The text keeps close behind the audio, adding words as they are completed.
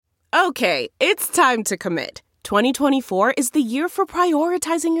Okay, it's time to commit. 2024 is the year for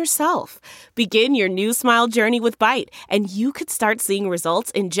prioritizing yourself. Begin your new smile journey with Byte, and you could start seeing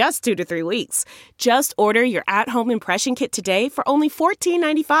results in just 2 to 3 weeks. Just order your at-home impression kit today for only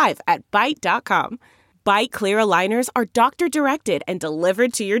 $14.95 at Byte.com. Byte Clear aligners are doctor-directed and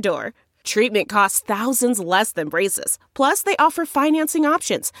delivered to your door. Treatment costs thousands less than braces. Plus, they offer financing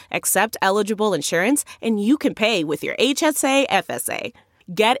options, accept eligible insurance, and you can pay with your HSA FSA.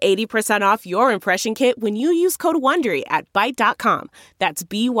 Get 80% off your impression kit when you use code WONDERY at Byte.com. That's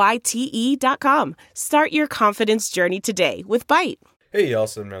BYTE.com. Start your confidence journey today with Byte. Hey y'all,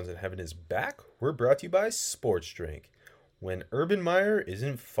 7 Rounds in Heaven is back. We're brought to you by Sports Drink. When Urban Meyer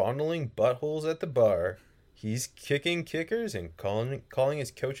isn't fondling buttholes at the bar, he's kicking kickers and calling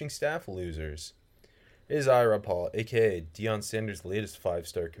his coaching staff losers. It is I, Rob Paul, a.k.a. Deion Sanders' latest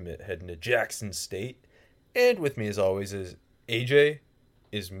 5-star commit heading to Jackson State. And with me as always is AJ.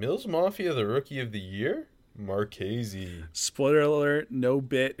 Is Mills Mafia the Rookie of the Year? Marchese. Spoiler alert, no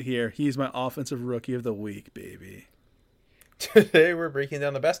bit here. He's my Offensive Rookie of the Week, baby. Today we're breaking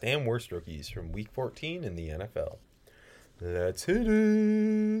down the best and worst rookies from Week 14 in the NFL. Let's hit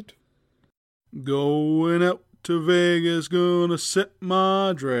it. Going out to Vegas, gonna set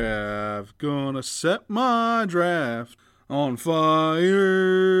my draft. Gonna set my draft on fire.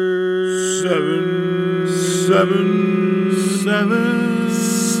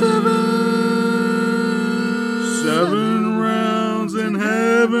 7 rounds in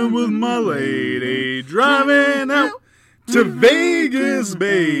heaven with my lady, driving out to Vegas,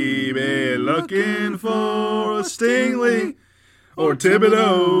 baby, looking for a Stingley or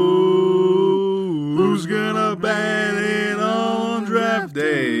Thibodeau. Who's gonna bat it on draft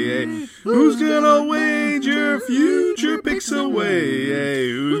day? Who's gonna wager future picks away?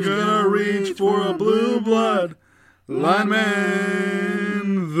 Who's gonna reach for a blue blood lineman?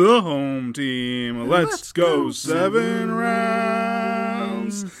 The home team. Let's go 7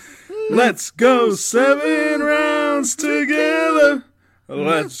 rounds. Let's go 7 rounds together.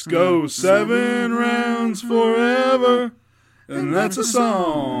 Let's go 7 rounds forever. And that's a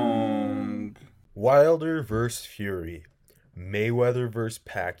song. Wilder vs. Fury. Mayweather vs.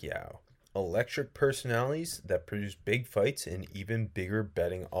 Pacquiao. Electric personalities that produce big fights and even bigger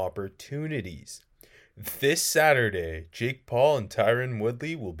betting opportunities. This Saturday, Jake Paul and Tyron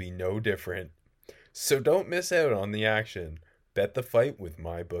Woodley will be no different. So don't miss out on the action. Bet the fight with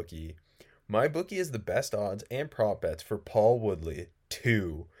MyBookie. MyBookie is the best odds and prop bets for Paul Woodley,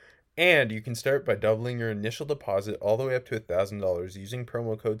 too. And you can start by doubling your initial deposit all the way up to $1,000 using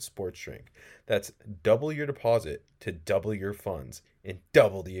promo code SPORTSDRINK. That's double your deposit to double your funds and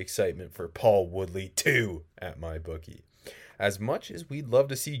double the excitement for Paul Woodley, too, at MyBookie. As much as we'd love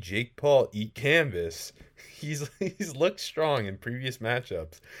to see Jake Paul eat canvas, he's looked strong in previous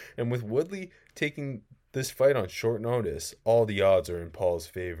matchups. And with Woodley taking this fight on short notice, all the odds are in Paul's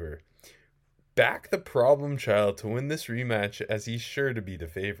favor. Back the problem child to win this rematch, as he's sure to be the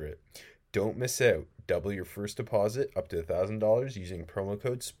favorite. Don't miss out. Double your first deposit up to $1,000 using promo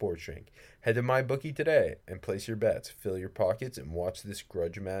code SPORTSDRINK. Head to MyBookie today and place your bets, fill your pockets, and watch this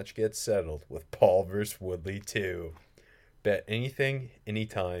grudge match get settled with Paul vs. Woodley 2. Bet anything,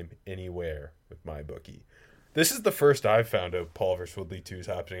 anytime, anywhere with MyBookie. This is the first I've found out Paul vs. Woodley 2 is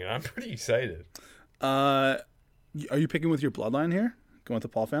happening, and I'm pretty excited. Are you picking with your bloodline here? Going with the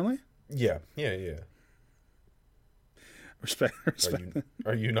Paul family? Yeah. Respect.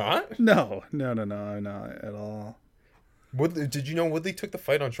 Are you not? No, I'm not at all. Woodley, did you know Woodley took the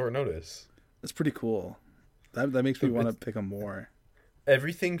fight on short notice? That's pretty cool. That makes me want to pick him more.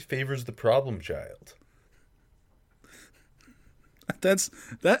 Everything favors the problem child.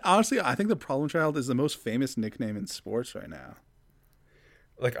 Honestly, I think the problem child is the most famous nickname in sports right now.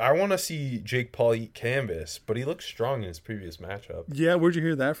 Like, I want to see Jake Paul eat canvas, but he looks strong in his previous matchup. Yeah, where'd you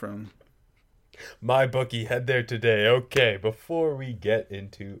hear that from? MyBookie, head there today. Okay, before we get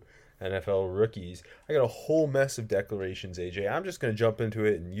into NFL rookies, I got a whole mess of declarations, AJ. I'm just going to jump into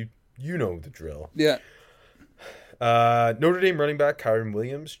it, and you know the drill. Yeah. Notre Dame running back Kyren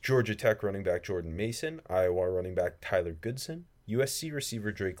Williams, Georgia Tech running back Jordan Mason, Iowa running back Tyler Goodson, USC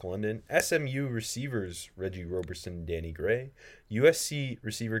receiver Drake London, SMU receivers Reggie Roberson and Danny Gray, USC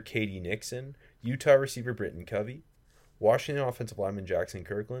receiver Katie Nixon, Utah receiver Britton Covey, Washington offensive lineman Jackson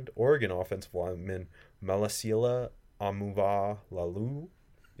Kirkland, Oregon offensive lineman Malasila Amuvalalu,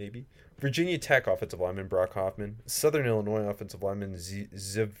 maybe, Virginia Tech offensive lineman Brock Hoffman, Southern Illinois offensive lineman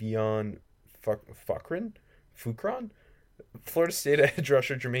Zivion Fucron, Florida State edge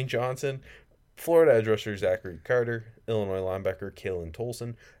rusher Jermaine Johnson, Florida edge rusher Zachary Carter, Illinois linebacker Kalen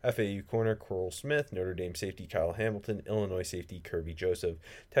Tolson, FAU corner Coral Smith, Notre Dame safety Kyle Hamilton, Illinois safety Kirby Joseph,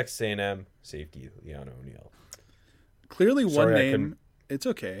 Texas A&M safety Leon O'Neal. Clearly one name. It's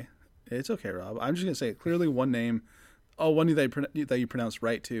okay. It's okay, Rob. I'm just going to say it. Clearly one name. Oh, one that you pronounced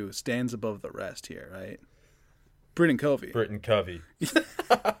right, too, stands above the rest here, right? Britton Covey. Britton Covey.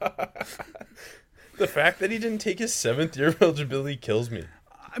 The fact that he didn't take his 7th year of eligibility kills me.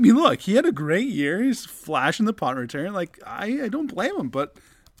 I mean, look, he had a great year. He's flashing the punt return. Like, I don't blame him, but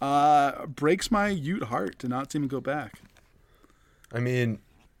breaks my Ute heart to not see him go back. I mean,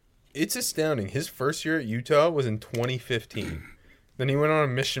 it's astounding. His first year at Utah was in 2015. Then he went on a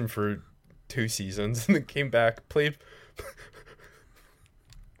mission for 2 seasons and then came back, played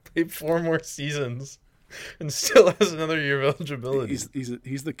 4 more seasons, and still has another year of eligibility.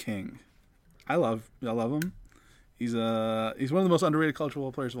 He's the king. I love him. He's one of the most underrated college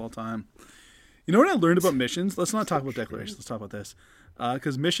football players of all time. You know what I learned about missions? Let's not talk about declarations. Let's talk about this.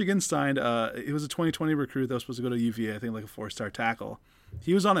 Because Michigan signed, it was a 2020 recruit that was supposed to go to UVA, I think like a 4-star tackle.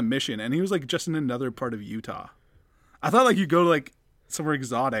 He was on a mission, and he was like just in another part of Utah. I thought like you go to like somewhere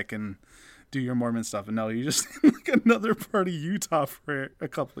exotic and do your Mormon stuff, and no, you just in like another part of Utah for a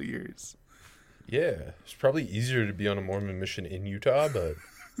couple of years. Yeah, it's probably easier to be on a Mormon mission in Utah, but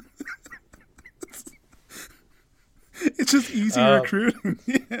it's just easy recruiting.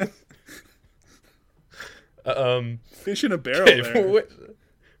 Yeah. Fish in a barrel there.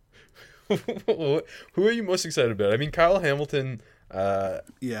 Who are you most excited about? I mean, Kyle Hamilton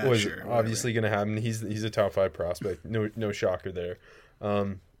was sure, obviously going to happen. He's a top 5 prospect. No shocker there.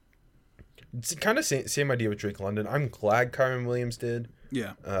 It's kind of same idea with Drake London. I'm glad Kyron Williams did.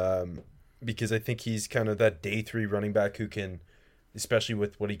 Yeah. Because I think he's kind of that day 3 running back who can, especially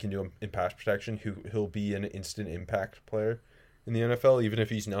with what he can do in pass protection, he'll be an instant impact player in the NFL, even if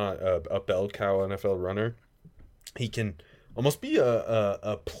he's not a bell cow NFL runner. He can almost be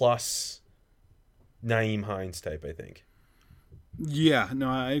a plus Nyheim Hines type, I think. Yeah, no,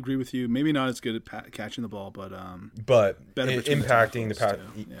 I agree with you. Maybe not as good at catching the ball, but better impacting the pass.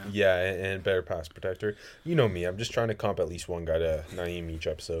 Yeah, and better pass protector. You know me. I'm just trying to comp at least one guy to Nyheim each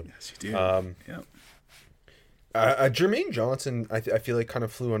episode. Yes, you do. Yep. Jermaine Johnson, I feel like kind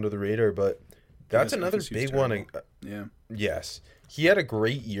of flew under the radar, but that's another big one. Yeah. Yes, he had a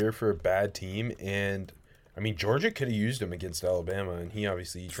great year for a bad team, and I mean Georgia could have used him against Alabama, and he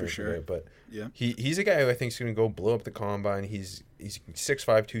obviously for sure. It, but yeah, he's a guy who I think is going to go blow up the combine. He's 6'5",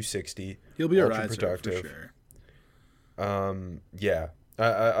 260. He'll be a riser productive. for sure. Yeah.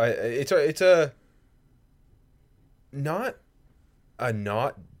 It's a not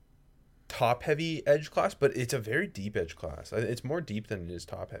top heavy edge class, but it's a very deep edge class. It's more deep than it is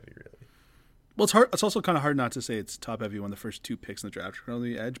top heavy, really. Well, it's hard. It's also kind of hard not to say it's top heavy when the first 2 picks in the draft are on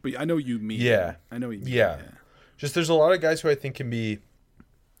the edge. But I know you mean. Yeah, I know you mean. Yeah. Just there's a lot of guys who I think can be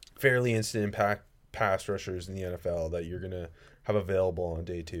fairly instant impact pass rushers in the NFL that you're gonna have available on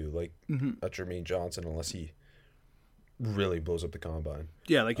day 2, like a Jermaine Johnson, unless he really blows up the combine.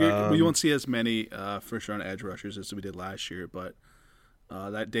 Yeah, like we won't see as many first round edge rushers as we did last year, but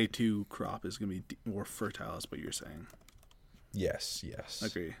that day 2 crop is gonna be more fertile, is what you're saying. Yes.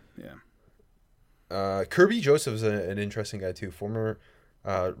 Agree. Yeah. Kirby Joseph is an interesting guy too. Former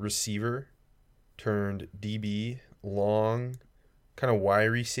receiver turned DB, long, kind of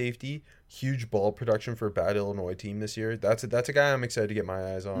wiry safety. Huge ball production for a bad Illinois team this year. That's a guy I'm excited to get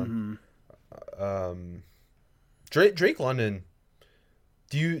my eyes on. Drake London.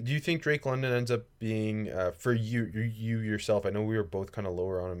 Do you think Drake London ends up being for you yourself? I know we were both kind of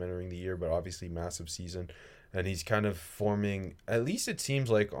lower on him entering the year, but obviously massive season, and he's kind of forming. At least it seems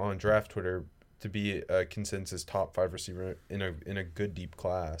like on draft Twitter, to be a consensus top 5 receiver in a good deep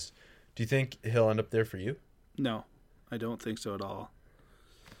class. Do you think he'll end up there for you? No, I don't think so at all.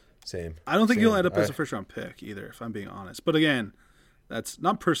 Same. I don't think he'll end up as a first round pick either, if I'm being honest. But again, that's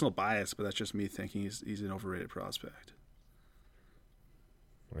not personal bias, but that's just me thinking he's an overrated prospect.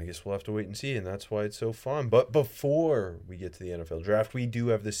 I guess we'll have to wait and see, and that's why it's so fun. But before we get to the NFL draft, we do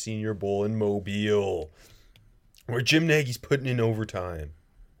have the Senior Bowl in Mobile, where Jim Nagy's putting in overtime.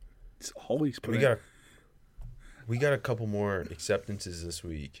 He's always putting. We got a couple more acceptances this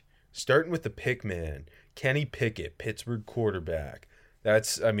week. Starting with the pick man, Kenny Pickett, Pittsburgh quarterback.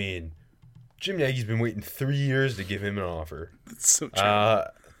 Jim Nagy's been waiting 3 years to give him an offer. That's so true.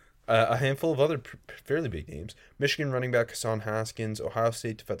 A handful of other fairly big names. Michigan running back Hassan Haskins, Ohio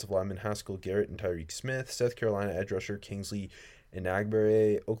State defensive lineman Haskell Garrett and Tyreek Smith, South Carolina edge rusher Kingsley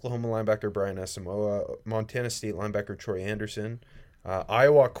Enagbare, Oklahoma linebacker Brian Asamoah, Montana State linebacker Troy Anderson,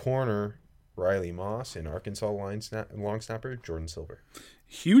 Iowa corner Riley Moss, and Arkansas long snapper Jordan Silver.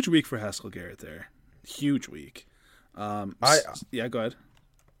 Huge week for Haskell Garrett there. Huge week. Yeah, go ahead.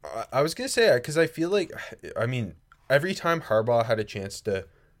 I was going to say, because I feel like, I mean, every time Harbaugh had a chance to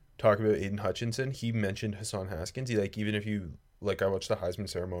talk about Aiden Hutchinson, he mentioned Hassan Haskins. Even if you, I watched the Heisman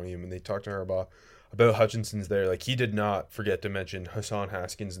ceremony, and when they talked to Harbaugh about Hutchinson's there, he did not forget to mention Hassan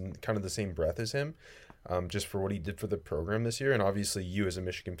Haskins in kind of the same breath as him, just for what he did for the program this year. And obviously you as a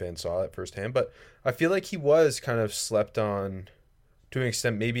Michigan fan saw it firsthand, but I feel like he was kind of slept on to an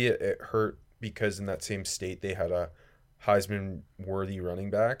extent. Maybe it hurt because in that same state they had a Heisman-worthy running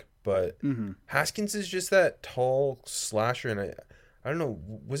back, but Haskins is just that tall slasher, and I don't know,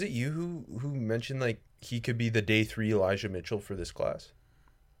 was it you who mentioned he could be the day 3 Elijah Mitchell for this class?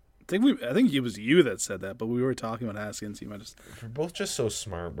 I think it was you that said that, but we were talking about Haskins. You might have. We're both just so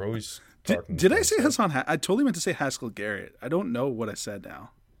smart. We're always talking. Did I say Hassan? I totally meant to say Haskell Garrett. I don't know what I said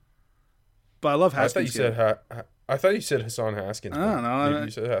now, but I love Haskins. I thought you said Hassan Haskins. I don't know. Maybe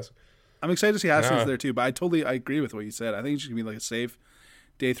you said Haskins. I'm excited to see Haskins there too, but I agree with what you said. I think he's gonna be a safe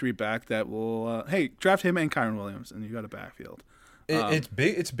day 3 back that will. Draft him and Kyron Williams, and you got a backfield. It's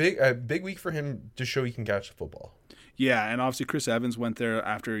big. It's big. A big week for him to show he can catch the football. Yeah, and obviously Chris Evans went there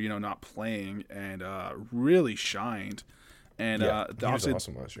after not playing and really shined. And he was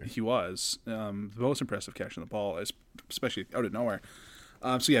awesome last year. He was the most impressive catching the ball, especially out of nowhere.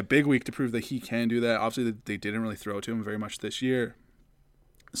 Big week to prove that he can do that. Obviously, they didn't really throw to him very much this year.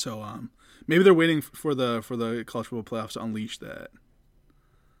 So maybe they're waiting for the college football playoffs to unleash that.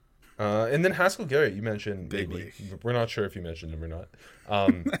 And then Haskell Garrett, you mentioned. Big maybe week. We're not sure if you mentioned him or not.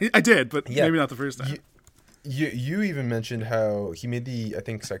 I did, but maybe not the first time. You even mentioned how he made the, I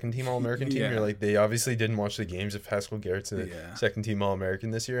think, second team All-American team. You're they obviously didn't watch the games if Haskell Garrett's a second team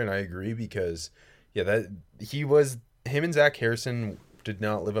All-American this year, and I agree because him and Zach Harrison did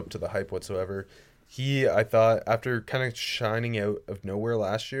not live up to the hype whatsoever. I thought, after kind of shining out of nowhere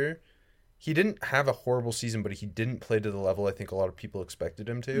last year, he didn't have a horrible season, but he didn't play to the level I think a lot of people expected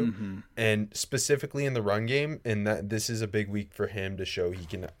him to. Mm-hmm. And specifically in the run game, and that this is a big week for him to show he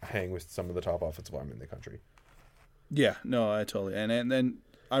can hang with some of the top offensive linemen in the country. Yeah, no, I totally. And then,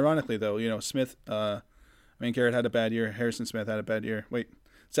 ironically, though, Smith, Garrett had a bad year. Harrison Smith had a bad year.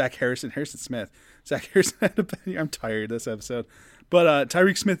 Harrison Smith. Zach Harrison had a bad year. I'm tired this episode. But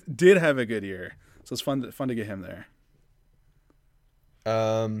Tyreek Smith did have a good year. So it's fun to get him there.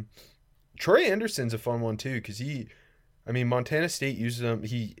 Troy Anderson's a fun one too, because Montana State uses him.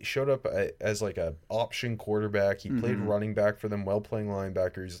 He showed up as a option quarterback. He played running back for them, well-playing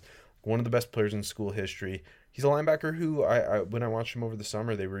linebackers, one of the best players in school history. He's a linebacker who, when I watched him over the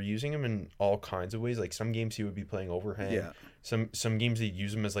summer, they were using him in all kinds of ways. Some games he would be playing overhand. Yeah. Some games they'd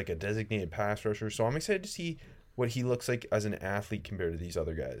use him as a designated pass rusher. So I'm excited to see what he looks like as an athlete compared to these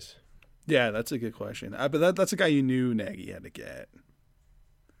other guys. Yeah, that's a good question. But that's a guy you knew Nagy had to get.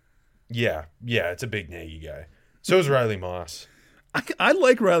 Yeah, it's a big Nagy guy. So is Riley Moss. I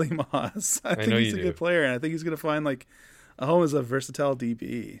like Riley Moss. I think he's a good player, and I think he's going to find a home as a versatile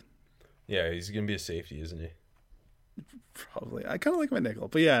DB. Yeah, he's going to be a safety, isn't he? Probably. I kind of like my nickel,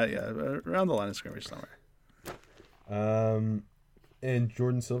 but yeah, around the line of scrimmage somewhere. And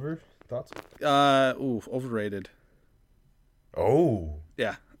Jordan Silver, thoughts? Overrated. Oh.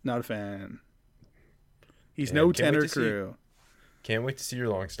 Yeah, not a fan. He's no Tanner Crew. Can't wait to see your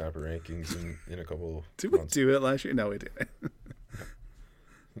long snapper rankings in a couple months. Did we do it last year? No, we didn't.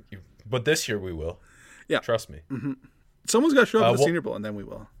 But this year we will. Yeah. Trust me. Mm-hmm. Someone's got to show up at the Senior Bowl, and then we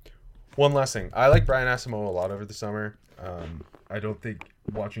will. One last thing. I like Brian Asamoah a lot over the summer. I don't think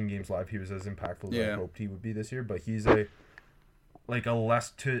watching games live he was as impactful as I hoped he would be this year, but he's a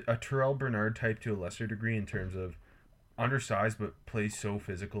Terrell Bernard type to a lesser degree in terms of undersized but plays so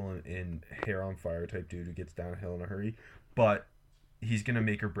physical and hair on fire type dude who gets downhill in a hurry. But he's going to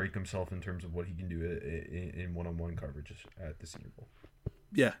make or break himself in terms of what he can do in one-on-one coverage at the Senior Bowl.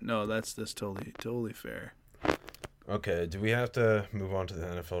 Yeah, no, that's totally fair. Okay, do we have to move on to the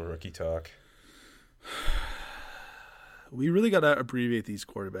NFL rookie talk? We really got to abbreviate these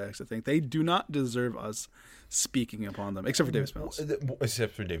quarterbacks, I think. They do not deserve us speaking upon them, except for Davis Mills.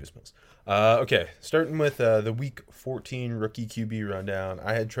 Okay, starting with the Week 14 rookie QB rundown.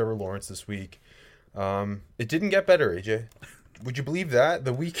 I had Trevor Lawrence this week. It didn't get better, AJ. Would you believe that?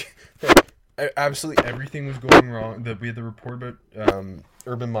 The week, absolutely everything was going wrong. We had the report about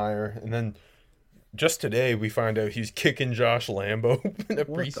Urban Meyer, and then just today we find out he's kicking Josh Lambo in a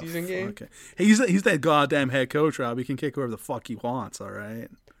preseason game. Okay. He's that goddamn head coach, Rob. He can kick whoever the fuck he wants, all right?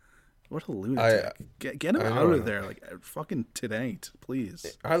 What a lunatic. Get him out of there fucking tonight,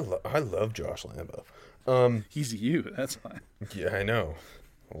 please. I love Josh Lambo. He's you, that's fine. Yeah, I know.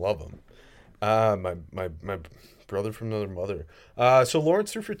 I love him. My brother from another mother. So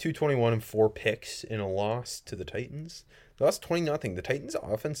Lawrence threw for 221 and 4 picks in a loss to the Titans. They lost 20-0. The Titans'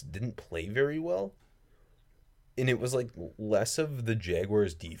 offense didn't play very well. And it was like less of the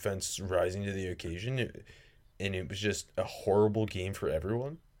Jaguars' defense rising to the occasion. And it was just a horrible game for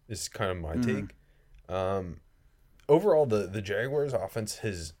everyone. Is kind of my take. Overall, the Jaguars' offense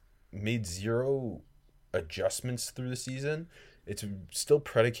has made 0 adjustments through the season. It's still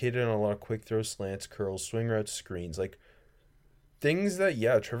predicated on a lot of quick throws, slants, curls, swing routes, screens, like things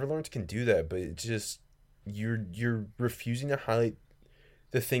that Trevor Lawrence can do that, but it's just you're refusing to highlight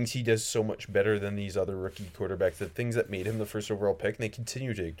the things he does so much better than these other rookie quarterbacks, the things that made him the first overall pick, and they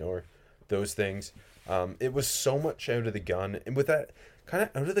continue to ignore those things. It was so much out of the gun, and with that kind of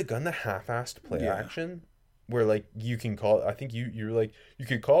out of the gun, the half-assed play action, where like you can call it, I think you're like you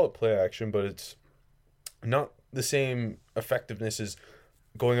could call it play action, but it's not the same effectiveness as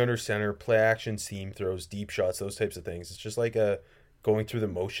going under center, play action, seam throws, deep shots, those types of things. It's just like a going through the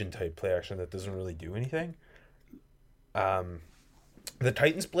motion type play action that doesn't really do anything. The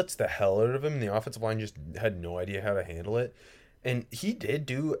Titans blitzed the hell out of him. The offensive line just had no idea how to handle it. And he did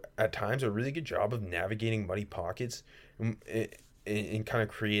do, at times, a really good job of navigating muddy pockets and kind of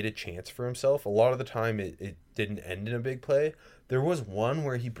create a chance for himself. A lot of the time, it didn't end in a big play. There was one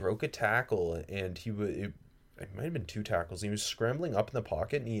where he broke a tackle, and it might have been 2 tackles. He was scrambling up in the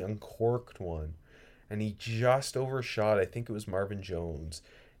pocket, and he uncorked one. And he just overshot, I think it was Marvin Jones.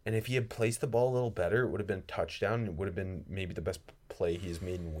 And if he had placed the ball a little better, it would have been a touchdown. It would have been maybe the best play he has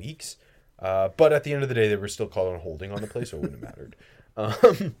made in weeks. But at the end of the day, they were still called on holding on the play, so it wouldn't have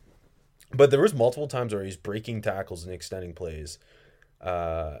mattered. But there was multiple times where he's breaking tackles and extending plays.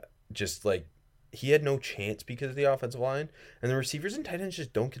 Just like he had no chance because of the offensive line. And the receivers and tight ends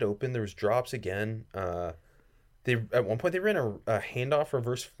just don't get open. There was drops again. At one point, they ran a handoff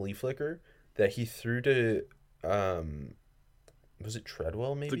reverse flea flicker that he threw to... was it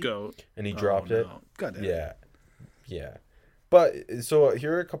Treadwell maybe? The GOAT. And he dropped it. God damn. Yeah. But so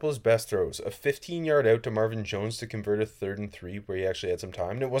here are a couple of his best throws. A 15-yard out to Marvin Jones to convert a 3rd and 3 where he actually had some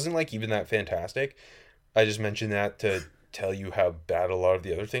time. And it wasn't like even that fantastic. I just mentioned that to tell you how bad a lot of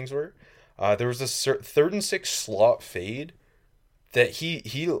the other things were. There was a 3rd and 6 slot fade that he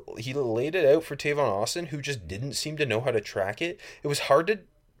laid it out for Tavon Austin, who just didn't seem to know how to track it. It was hard to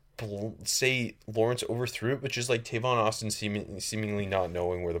say Lawrence overthrew it, which is like Tavon Austin seemingly not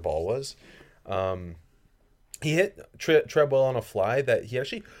knowing where the ball was. He hit Treadwell on a fly that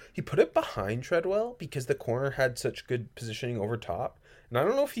he put it behind Treadwell because the corner had such good positioning over top. And I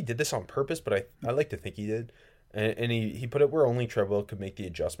don't know if he did this on purpose, but I like to think he did. And he put it where only Treadwell could make the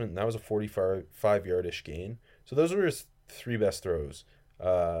adjustment, and that was a 45-yard-ish gain. So those were his 3 best throws.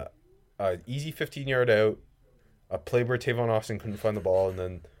 Easy 15-yard out, a play where Tavon Austin couldn't find the ball, and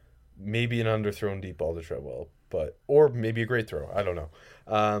then maybe an underthrown deep ball to Treadwell, or maybe a great throw. I don't know.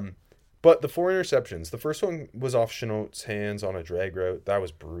 But the 4 interceptions. The first one was off Chenault's hands on a drag route. That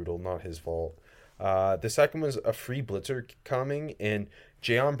was brutal, not his fault. The second was a free blitzer coming, and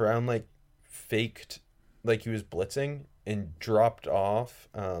Jayon Brown faked like he was blitzing and dropped off.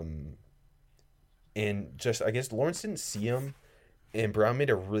 And just, I guess Lawrence didn't see him, and Brown made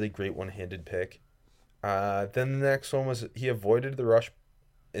a really great one-handed pick. Then the next one was he avoided the rush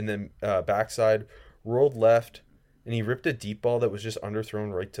and then backside, rolled left, and he ripped a deep ball that was just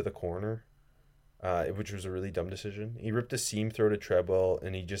underthrown right to the corner, which was a really dumb decision. He ripped a seam throw to Treadwell,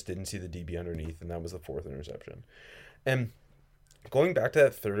 and he just didn't see the DB underneath, and that was the 4th interception. And going back to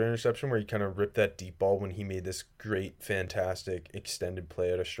that 3rd interception where he kind of ripped that deep ball when he made this great, fantastic, extended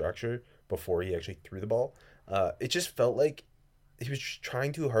play out of structure before he actually threw the ball, it just felt like he was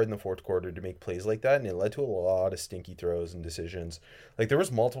trying too hard in the 4th quarter to make plays like that, and it led to a lot of stinky throws and decisions. Like there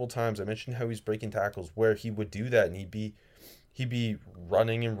was multiple times I mentioned how he's breaking tackles where he would do that, and he'd be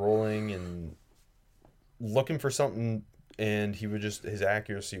running and rolling and looking for something, and he would just his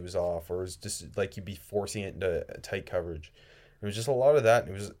accuracy was off, or it was just like he'd be forcing it into tight coverage. It was just a lot of that,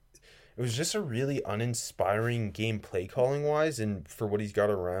 and it was just a really uninspiring game play calling wise, and for what he's got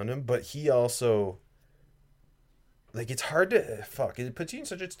around him. But he also. Like, it's hard to... It puts you in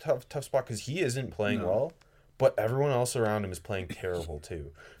such a tough spot because he isn't playing well, but everyone else around him is playing terrible,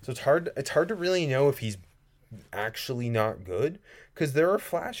 too. So it's hard to really know if he's actually not good, because there are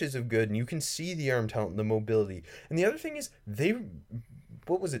flashes of good, and you can see the arm talent and the mobility. And the other thing is,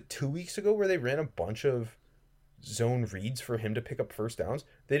 what was it, 2 weeks ago, where they ran a bunch of zone reads for him to pick up first downs?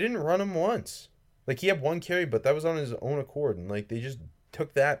 They didn't run him once. Like, he had 1 carry, but that was on his own accord, and, like, they just...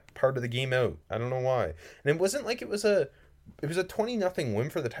 took that part of the game out. I don't know why. And it wasn't like it was a 20-0 win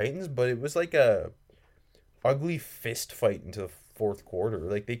for the Titans, but it was like a ugly fist fight into the fourth quarter.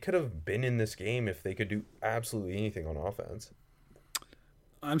 Like, they could have been in this game if they could do absolutely anything on offense.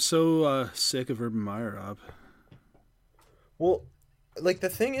 I'm so sick of Urban Meyer, Rob. Well, like, the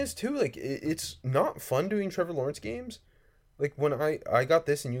thing is, too, like, it's not fun doing Trevor Lawrence games. Like, when I got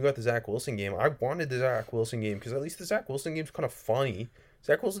this and you got the Zach Wilson game, I wanted the Zach Wilson game because at least the Zach Wilson game's kind of funny.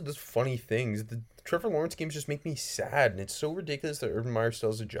 Zach Wilson does funny things. The Trevor Lawrence games just make me sad, and it's so ridiculous that Urban Meyer still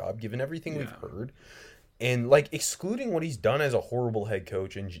has a job, given everything we've heard. And, like, excluding what he's done as a horrible head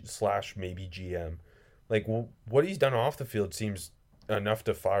coach and / maybe GM, like, what he's done off the field seems enough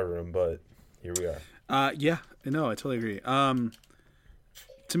to fire him, but here we are. Yeah, no, I totally agree.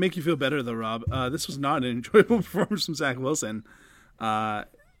 To make you feel better, though, Rob, this was not an enjoyable performance from Zach Wilson. No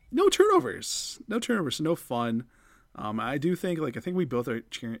turnovers, no fun. I do think, I think we both are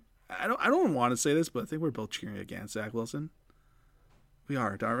cheering. I don't want to say this, but I think we're both cheering against Zach Wilson. We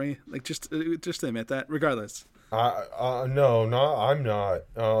are, aren't we? Like, just to admit that, regardless. No, I'm not.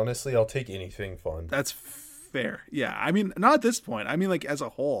 Honestly, I'll take anything fun. That's fair. Yeah, I mean, not at this point. I mean, like, as a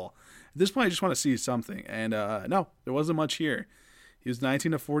whole. At this point, I just want to see something. And no, there wasn't much here. He was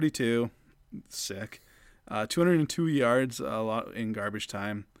 19 of 42. Sick. 202 yards, a lot in garbage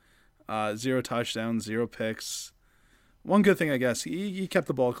time. 0 touchdowns, 0 picks. One good thing, I guess, he kept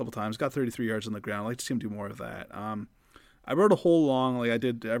the ball a couple times, got 33 yards on the ground. I'd like to see him do more of that. I wrote a whole long, I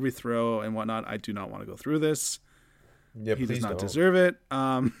did every throw and whatnot. I do not want to go through this. Yeah, he does not don't. deserve it.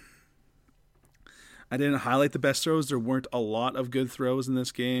 I didn't highlight the best throws. There weren't a lot of good throws in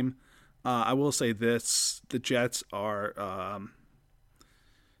this game. I will say this. The Jets are...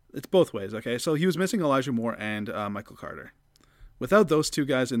 it's both ways, okay? So he was missing Elijah Moore and Michael Carter. Without those two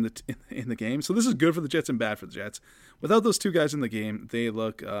guys in the game, so this is good for the Jets and bad for the Jets. Without those two guys in the game, they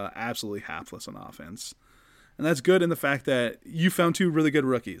look absolutely hapless on offense. And that's good in the fact that you found two really good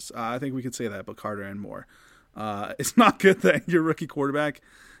rookies. I think we could say that about Carter and Moore. It's not good that your rookie quarterback,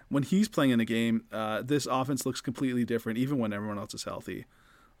 when he's playing in a game, this offense looks completely different, even when everyone else is healthy.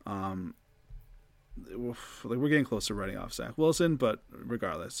 We're getting close to writing off Zach Wilson, but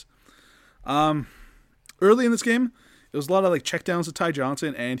regardless. Early in this game, it was a lot of checkdowns to Ty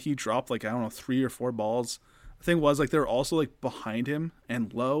Johnson, and he dropped 3 or 4 balls. The thing was they were also behind him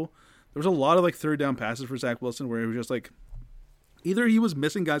and low. There was a lot of third down passes for Zach Wilson where it was just either he was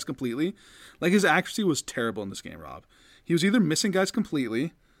missing guys completely, his accuracy was terrible in this game, Rob. He was either missing guys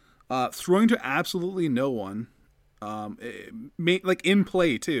completely, throwing to absolutely no one, in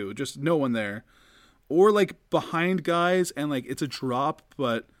play too, just no one there, or behind guys and it's a drop,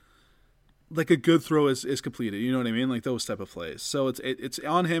 but a good throw is completed. You know what I mean? Those type of plays. So it's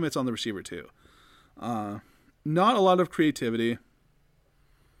on him. It's on the receiver too. Not a lot of creativity.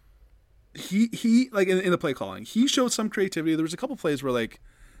 He in the play calling, he showed some creativity. There was a couple plays where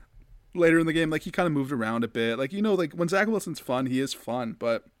later in the game, he kind of moved around a bit. When Zach Wilson's fun, he is fun,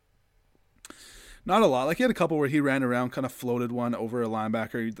 but not a lot. He had a couple where he ran around, kind of floated one over a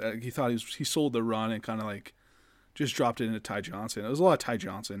linebacker. He thought he sold the run and kind of just dropped it into Ty Johnson. It was a lot of Ty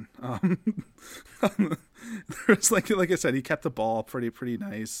Johnson. There's like I said, he kept the ball pretty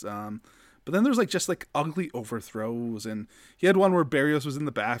nice. But then there's just ugly overthrows, and he had one where Berrios was in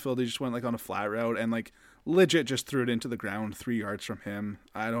the backfield. He just went on a flat route and legit just threw it into the ground 3 yards from him.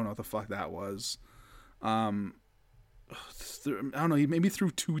 I don't know what the fuck that was. I don't know. He maybe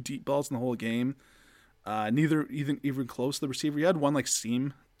threw 2 deep balls in the whole game. Neither even close to the receiver. He had one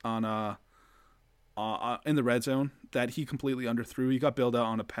seam on in the red zone that he completely underthrew. He got bailed out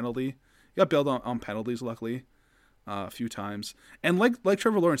on a penalty. He got bailed on penalties, luckily, a few times. And like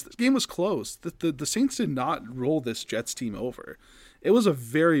Trevor Lawrence, this game was close. The Saints did not roll this Jets team over. It was a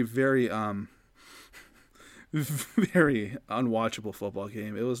very, very very unwatchable football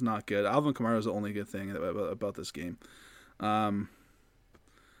game. It was not good. Alvin Kamara was the only good thing about this game. I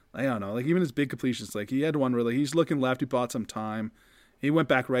don't know. Even his big completions, he had one where he's looking left. He bought some time. He went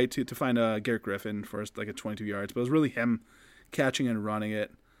back right to find Garrett Griffin for a 22 yards, but it was really him catching and running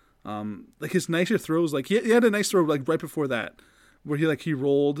it. His nicer throws, he had a nice throw right before that, where he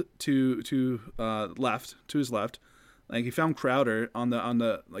rolled to his left. He found Crowder on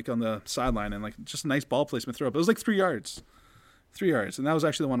the sideline and just a nice ball placement throw. But it was 3 yards, and that was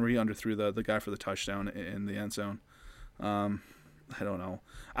actually the one where he underthrew the guy for the touchdown in the end zone. I don't know.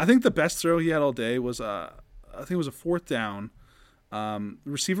 I think the best throw he had all day was I think it was a 4th down. The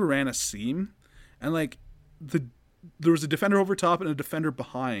receiver ran a seam, and there was a defender over top and a defender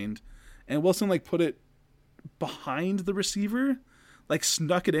behind, and Wilson put it behind the receiver,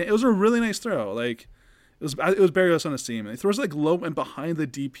 snuck it in. It was a really nice throw. It was Berrios on a seam, and he throws low and behind the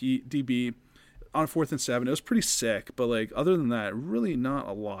DB on 4th and 7. It was pretty sick, but other than that, really not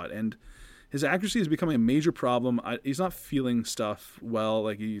a lot. And his accuracy is becoming a major problem. He's not feeling stuff well.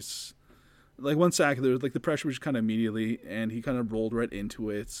 Like he's like one sack, there was like the pressure was kind of immediately, and he kind of rolled right into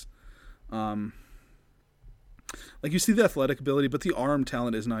it. Like you see the athletic ability, but the arm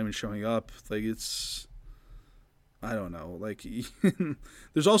talent is not even showing up. Like it's, I don't know. Like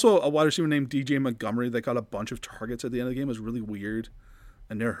there's also a wide receiver named DJ Montgomery that got a bunch of targets at the end of the game. It was really weird.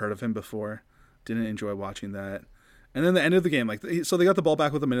 I never heard of him before. Didn't enjoy watching that. And then the end of the game, like so they got the ball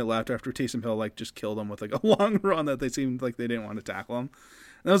back with a minute left after Taysom Hill like just killed them with like a long run that they seemed like they didn't want to tackle him.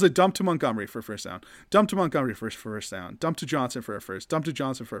 And that was a dump to Montgomery for first down. Dump to Montgomery for first down. Dump to Johnson for a first. Dump to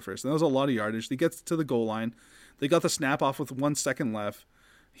Johnson for a first. And that was a lot of yardage. He gets to the goal line. They got the snap off with 1 second left.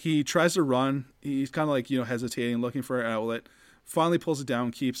 He tries to run. He's kind of like, hesitating, looking for an outlet. Finally pulls it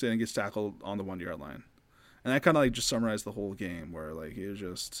down, keeps it, and gets tackled on the 1 yard line. And that kind of like just summarized the whole game where like he was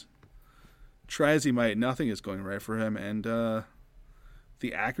just try as he might, nothing is going right for him. And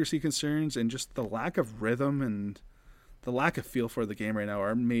the accuracy concerns and just the lack of rhythm and the lack of feel for the game right now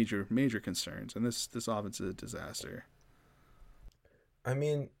are major, major concerns. And this offense is a disaster. I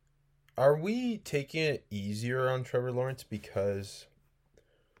mean, are we taking it easier on Trevor Lawrence because,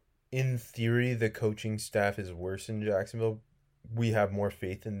 in theory, the coaching staff is worse in Jacksonville? We have more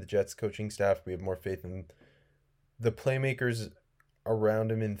faith in the Jets coaching staff. We have more faith in the playmakers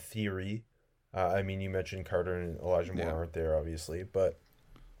around him in theory. I mean, you mentioned Carter and Elijah Moore aren't there, obviously. But,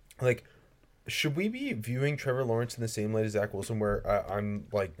 like, should we be viewing Trevor Lawrence in the same light as Zach Wilson, where I'm,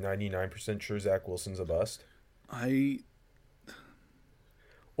 like, 99% sure Zach Wilson's a bust?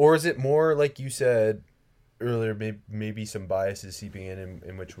 Or is it more, like you said earlier, maybe some biases seeping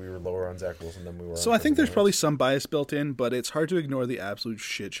in which we were lower on Zach Wilson than we were on So I think Trevor there's probably some bias built in, but it's hard to ignore the absolute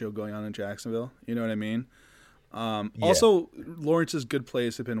shit show going on in Jacksonville. You know what I mean? Also, Lawrence's good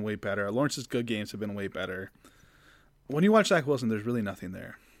plays have been way better. Lawrence's good games have been way better. When you watch Zach Wilson, there's really nothing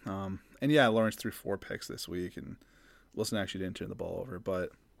there. And yeah, Lawrence threw 4 picks this week, and Wilson actually didn't turn the ball over.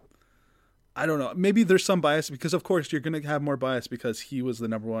 But I don't know. Maybe there's some bias because, of course, you're going to have more bias because he was the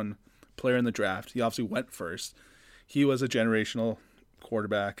number 1 player in the draft. He obviously went first. He was a generational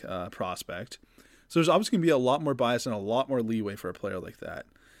quarterback prospect. So there's obviously going to be a lot more bias and a lot more leeway for a player like that.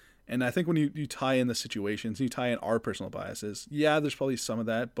 And I think when you tie in the situations, you tie in our personal biases, yeah, there's probably some of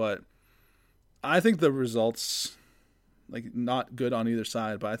that, but I think the results, like, not good on either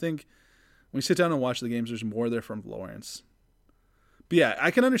side. But I think when we sit down and watch the games, there's more there from Lawrence. But yeah,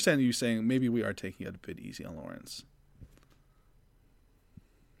 I can understand you saying maybe we are taking it a bit easy on Lawrence.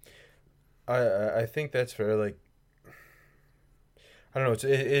 I think that's fair. Like, I don't know.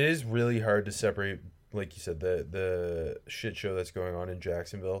 It is really hard to separate, like you said, the shit show that's going on in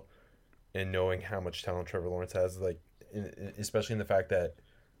Jacksonville and knowing how much talent Trevor Lawrence has, like, especially in the fact that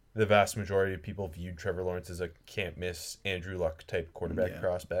the vast majority of people viewed Trevor Lawrence as a can't-miss Andrew Luck type quarterback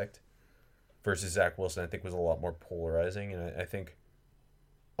prospect versus Zach Wilson, I think, was a lot more polarizing. And I think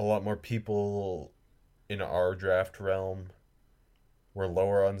a lot more people in our draft realm were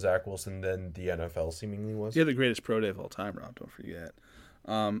lower on Zach Wilson than the NFL seemingly was. He had the greatest pro day of all time, Rob. Don't forget.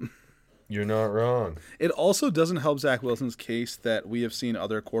 You're not wrong. It also doesn't help Zach Wilson's case that we have seen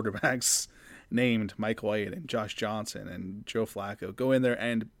other quarterbacks named Mike White and Josh Johnson and Joe Flacco go in there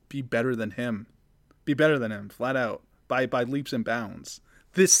and be better than him. Be better than him, flat out, by leaps and bounds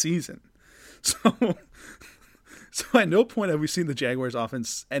this season. So at no point have we seen the Jaguars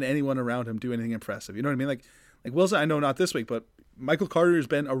offense and anyone around him do anything impressive. You know what I mean? Like Wilson, I know not this week, but Michael Carter has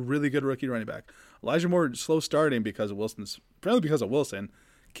been a really good rookie running back. Elijah Moore, slow starting because of Wilson,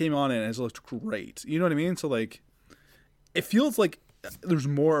 came on and has looked great. You know what I mean? So, like, it feels like there's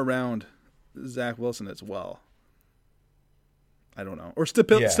more around Zach Wilson as well. I don't know. Or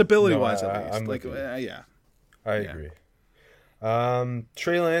stability-wise, at least. I agree.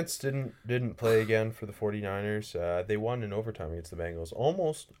 Trey Lance didn't play again for the 49ers. They won in overtime against the Bengals.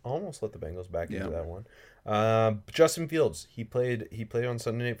 Almost let the Bengals back into that one. Justin Fields, he played on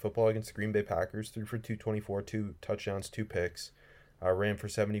Sunday Night Football against the Green Bay Packers, threw for 224, 2 touchdowns, 2 picks, ran for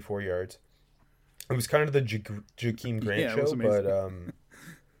 74 yards. It was kind of the Jakeem Grant show, but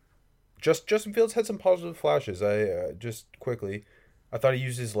Justin Fields had some positive flashes. I thought he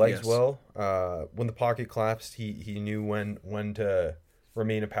used his legs well. When the pocket collapsed, he knew when to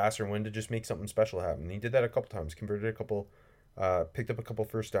remain a passer and when to just make something special happen. He did that a couple times, picked up a couple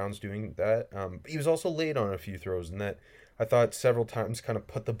first downs doing that. He was also late on a few throws, and that I thought several times kind of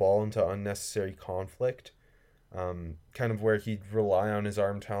put the ball into unnecessary conflict, kind of where he'd rely on his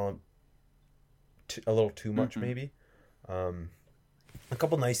arm talent a little too much, maybe. A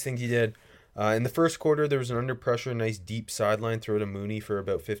couple nice things he did. In the first quarter, there was an under pressure, nice deep sideline throw to Mooney for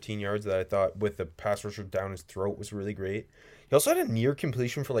about 15 yards that I thought with the pass rusher down his throat was really great. He also had a near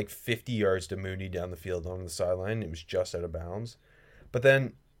completion for like 50 yards to Mooney down the field on the sideline. It was just out of bounds. But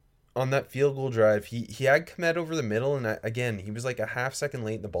then on that field goal drive, he had Kmet over the middle, and again, he was like a half second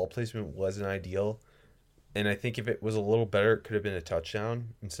late, and the ball placement wasn't ideal. And I think if it was a little better, it could have been a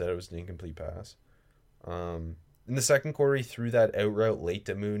touchdown. Instead, it was an incomplete pass. In the second quarter, he threw that out route late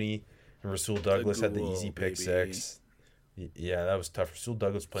to Mooney, and Rasul Douglas had the easy pick six. Yeah, that was tough. Rasul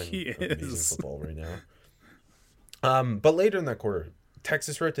Douglas playing amazing football right now. But later in that quarter,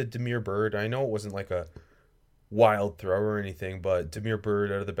 Texas wrote to Damiere Byrd. I know it wasn't like a wild throw or anything, but Damiere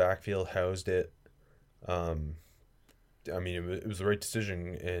Byrd out of the backfield housed it. I mean, it was the right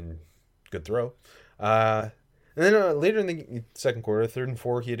decision and good throw. And then later in the second quarter, 3rd and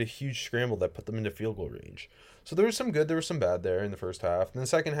 4, he had a huge scramble that put them into field goal range. So there was some good, there was some bad there in the first half. In the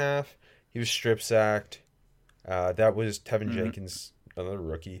second half, he was strip sacked. That was Tevin Jenkins, another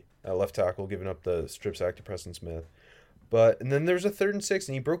rookie, at left tackle, giving up the strip sack to Preston Smith. And then there was a 3rd and 6,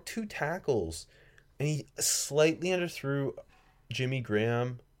 and he broke 2 tackles. And he slightly underthrew Jimmy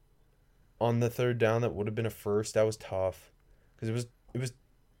Graham on the 3rd down. That would have been a first. That was tough because it was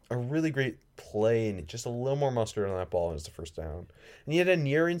a really great play and just a little more mustard on that ball, and it's the first down. And he had a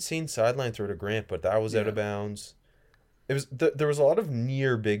near insane sideline throw to Grant, but that was out of bounds. It was there was a lot of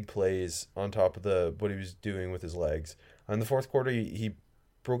near big plays on top of what he was doing with his legs. In the fourth quarter, he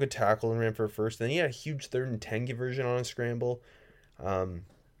broke a tackle and ran for a first. Then he had a huge 3rd and 10 conversion on a scramble.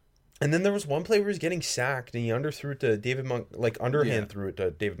 And then there was one play where he was getting sacked, and he underthrew it to David threw it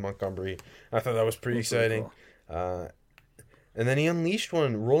to David Montgomery. I thought that was pretty exciting. Cool. And then he unleashed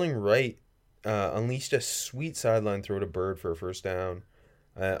one, rolling right, unleashed a sweet sideline throw to Byrd for a first down.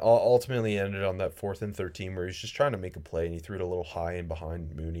 Ultimately ended on that 4th and 13 where he was just trying to make a play, and he threw it a little high and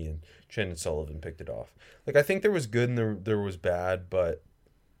behind Mooney, and Chandon Sullivan picked it off. Like, I think there was good and there was bad, but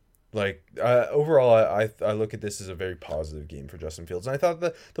like overall, I look at this as a very positive game for Justin Fields. And I thought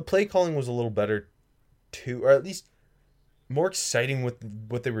the play calling was a little better too, or at least more exciting with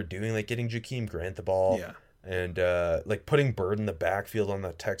what they were doing, like getting Jakeem Grant the ball. Yeah. And like putting Byrd in the backfield on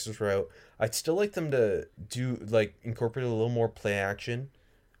that Texas route. I'd still like them to incorporate a little more play action,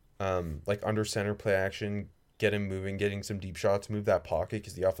 like under center play action, get him moving, getting some deep shots, move that pocket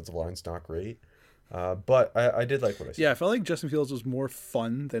because the offensive line's not great. But I did like what I saw. Yeah, I felt like Justin Fields was more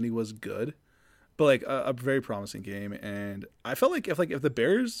fun than he was good, but like a very promising game. And I felt like if the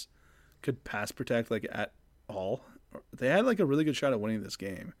Bears could pass protect like at all, they had like a really good shot at winning this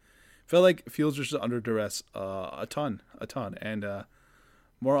game. Felt like Fields was just under duress a ton, and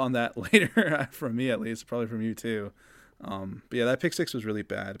more on that later from me at least, probably from you too. But yeah, that pick six was really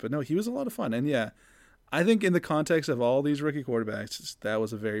bad. But no, he was a lot of fun, and yeah, I think in the context of all these rookie quarterbacks, that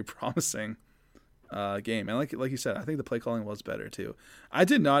was a very promising game. And like you said, I think the play calling was better too. I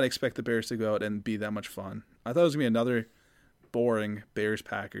did not expect the Bears to go out and be that much fun. I thought it was gonna be another boring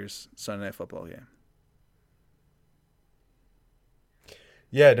Bears-Packers Sunday Night Football game.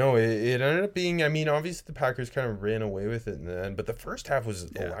 Yeah, no, it ended up being, I mean, obviously the Packers kind of ran away with it in the end, but the first half was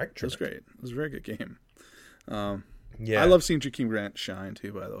electric. It was great. It was a very good game. Yeah. I love seeing Jakeem Grant shine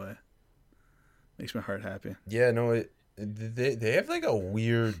too, by the way. Makes my heart happy. Yeah, no, they have like a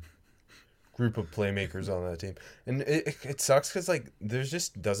weird group of playmakers on that team. And it sucks because like there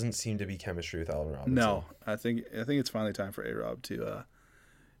just doesn't seem to be chemistry with Allen Robinson. No, I think it's finally time for A-Rob to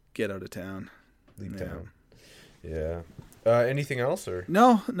get out of town. Leave town. Yeah. Anything else or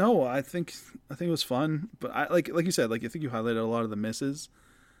no? I think it was fun, but I like you said, like I think you highlighted a lot of the misses,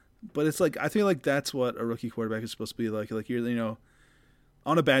 but it's like I feel like that's what a rookie quarterback is supposed to be like. Like you're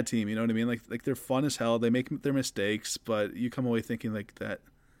on a bad team, you know what I mean? Like they're fun as hell. They make their mistakes, but you come away thinking like that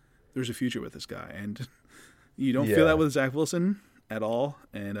there's a future with this guy, and you don't feel that with Zach Wilson at all,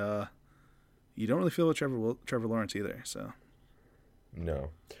 and you don't really feel with Trevor Lawrence either. So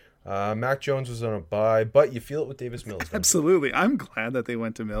no. Mac Jones was on a bye, but you feel it with Davis Mills. Absolutely. I'm glad that they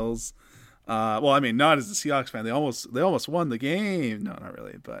went to Mills. Well, I mean, not as a Seahawks fan. They almost won the game. No, not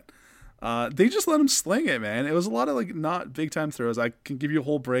really, but they just let him sling it, man. It was a lot of like not big time throws. I can give you a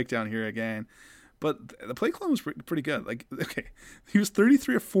whole breakdown here again, but the play call was pretty good. Like, okay, he was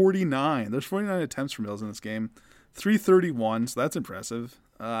 33 of 49. There's 49 attempts for Mills in this game, 331. So that's impressive,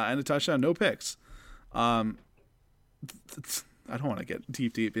 and a touchdown, no picks. I don't want to get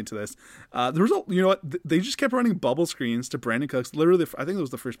deep into this. There was you know what? They just kept running bubble screens to Brandon Cooks. Literally, I think it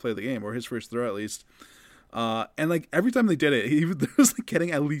was the first play of the game, or his first throw at least. And like every time they did it, he was like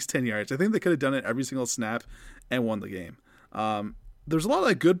getting at least 10 yards. I think they could have done it every single snap and won the game. There's a lot of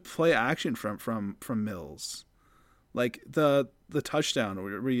like good play action from Mills. Like the touchdown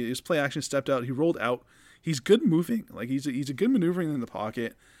where his play action stepped out, he rolled out. He's good moving. Like he's a good maneuvering in the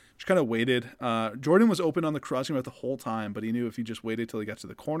pocket. Just kind of waited. Jordan was open on the crossing route the whole time, but he knew if he just waited till he got to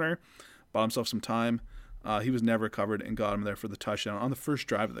the corner, bought himself some time, he was never covered and got him there for the touchdown on the first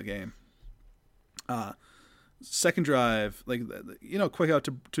drive of the game. Second drive, like, you know, quick out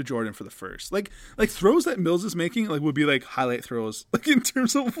to Jordan for the first. Like throws that Mills is making, like, would be like highlight throws, like in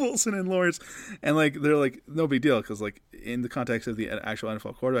terms of Wilson and Lawrence, and like they're like no big deal because like in the context of the actual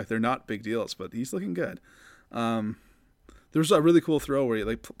NFL quarterback, they're not big deals, but he's looking good. There was a really cool throw where he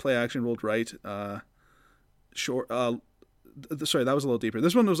like play action rolled right, short. Sorry, that was a little deeper.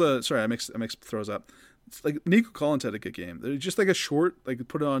 This one was I mixed throws up. It's like Nico Collins had a good game. They're just like a short, like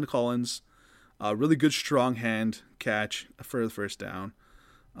put it on Collins. Really good strong hand catch for the first down.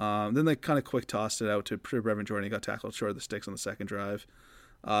 Then they kind of quick tossed it out to Brevin Jordan. He got tackled short of the sticks on the second drive.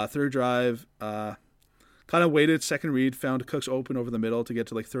 Third drive, kind of waited. Second read, found Cooks open over the middle to get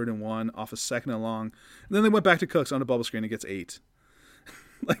to like 3rd and 1 off a 2nd and long. And then they went back to Cooks on a bubble screen and gets 8.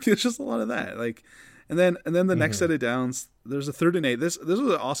 Like there's just a lot of that. Like, and then the next set of downs, there's a 3rd and 8. This was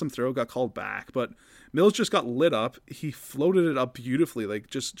an awesome throw, got called back, but Mills just got lit up. He floated it up beautifully, like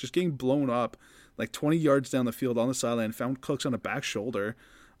just getting blown up, like 20 yards down the field on the sideline. Found Cooks on a back shoulder.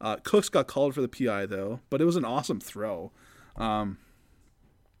 Cooks got called for the PI though, but it was an awesome throw. And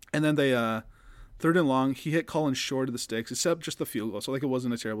then they 3rd and long, he hit Collins short of the sticks, except just the field goal. So like it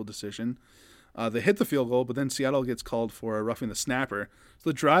wasn't a terrible decision. They hit the field goal, but then Seattle gets called for roughing the snapper. So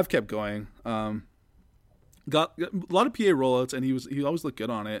the drive kept going. Got a lot of PA rollouts, and he always looked good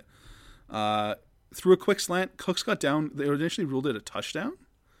on it. Threw a quick slant. Cooks got down. They initially ruled it a touchdown.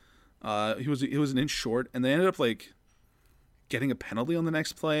 He was an inch short, and they ended up like getting a penalty on the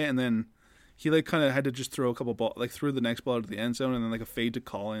next play, and then he like kind of had to just throw a couple ball, like threw the next ball to the end zone, and then like a fade to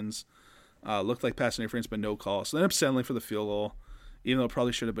Collins. Looked like pass interference, but no call. So they ended up settling for the field goal, even though it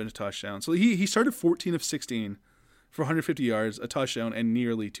probably should have been a touchdown. So he started 14 of 16 for 150 yards, a touchdown, and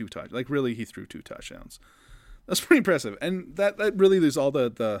nearly 2 touchdowns. Like really, he threw 2 touchdowns. That's pretty impressive, and that really is all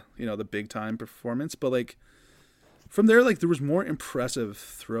the you know the big time performance. But like from there, like there was more impressive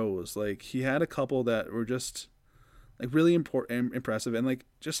throws. Like he had a couple that were just like really impressive, and like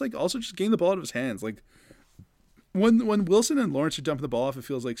just like also just getting the ball out of his hands. Like when Wilson and Lawrence are dumping the ball off, it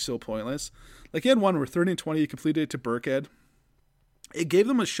feels like so pointless. Like he had one where 3rd and 20, he completed it to Burkhead. It gave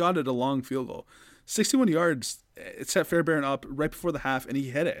them a shot at a long field goal, 61 yards. It set Fairbairn up right before the half, and he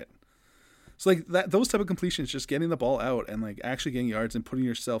hit it. So like those type of completions, just getting the ball out and like actually getting yards and putting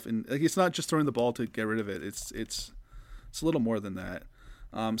yourself in. Like it's not just throwing the ball to get rid of it. It's a little more than that.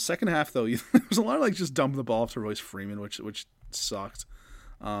 Second half though, there was a lot of like just dumping the ball off to Royce Freeman, which sucked.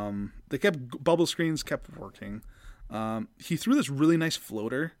 They kept bubble screens kept working. He threw this really nice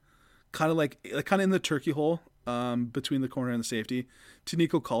floater, kind of in the turkey hole between the corner and the safety to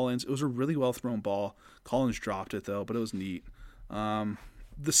Nico Collins. It was a really well thrown ball. Collins dropped it though, but it was neat.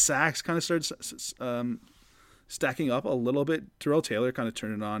 The sacks kind of started stacking up a little bit. Terrell Taylor kind of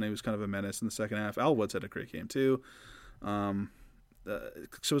turned it on. He was kind of a menace in the second half. Al Woods had a great game too. So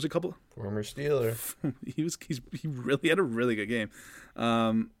it was a couple. Former Steeler. he really had a really good game.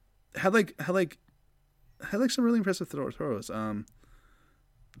 Had some really impressive throws.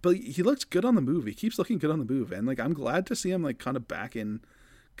 But he looked good on the move. He keeps looking good on the move, and like I'm glad to see him like kind of back in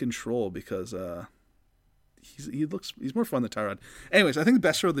control because he's more fun than Tyrod. Anyways, I think the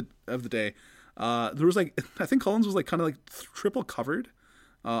best throw of the day. There was like I think Collins was like kind of like triple covered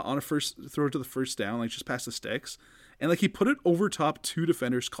on a first throw to the first down, like just past the sticks, and like he put it over top 2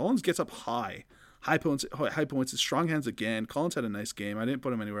 defenders. Collins gets up high points, strong hands again. Collins had a nice game. I didn't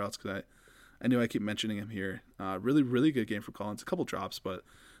put him anywhere else because I knew I keep mentioning him here. Really, really good game for Collins. A couple drops, but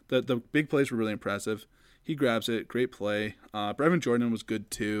the big plays were really impressive. He grabs it. Great play. Brevin Jordan was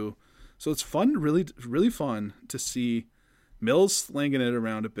good too. So it's fun, really, really fun to see Mills slinging it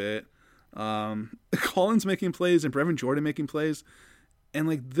around a bit. Collins making plays and Brevin Jordan making plays. And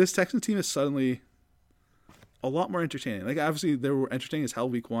like this Texans team is suddenly a lot more entertaining. Like obviously they were entertaining as hell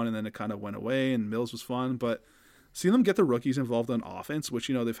week 1 and then it kind of went away and Mills was fun. But seeing them get the rookies involved on offense, which,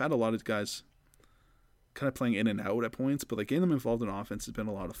 you know, they've had a lot of guys kind of playing in and out at points, but like getting them involved in offense has been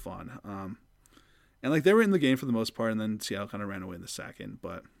a lot of fun. And like they were in the game for the most part, and then Seattle kind of ran away in the second,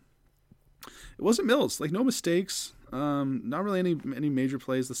 but it wasn't Mills. Like no mistakes, not really any major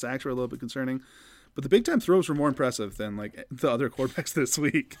plays. The sacks were a little bit concerning, but the big time throws were more impressive than like the other quarterbacks this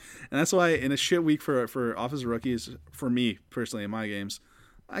week. And that's why in a shit week for offensive rookies, for me personally in my games,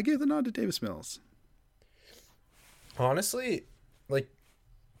 I gave the nod to Davis Mills. Honestly, like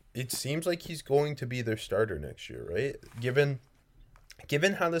it seems like he's going to be their starter next year, right? Given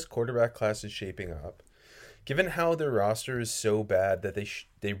how this quarterback class is shaping up, given how their roster is so bad that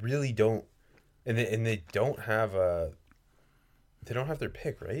they really don't, and they don't have their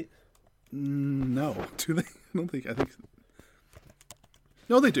pick, right? No, do they? I don't think. I think.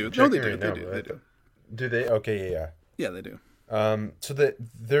 No, they do. No, they do. They do. Do they? Okay, yeah. Yeah, they do. So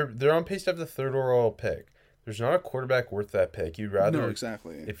they're on pace to have the 3rd overall pick. There's not a quarterback worth that pick. You'd rather,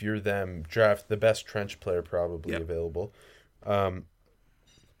 exactly. If you're them, draft the best trench player probably available.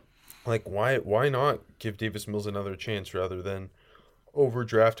 Like why not give Davis Mills another chance rather than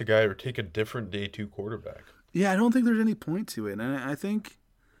overdraft a guy or take a different day 2 quarterback? Yeah, I don't think there's any point to it, and I think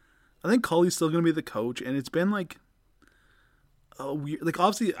Culley's still going to be the coach, and it's been like a weird. Like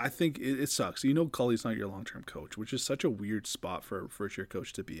obviously, I think it sucks. You know, Culley's not your long-term coach, which is such a weird spot for a first-year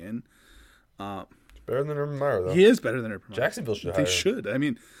coach to be in. It's better than Urban Meyer, though. He is better than Urban Meyer. Jacksonville should hire him. They should. I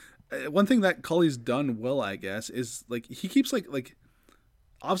mean, one thing that Culley's done well, I guess, is like he keeps like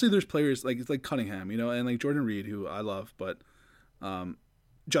obviously there's players like Cunningham, you know, and like Jordan Reed, who I love, but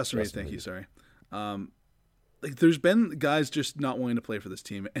Justin Reed, thank you, sorry. Like there's been guys just not wanting to play for this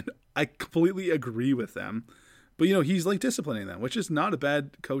team, and I completely agree with them. But you know, he's like disciplining them, which is not a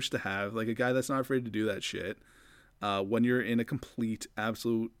bad coach to have, like a guy that's not afraid to do that shit. When you're in a complete,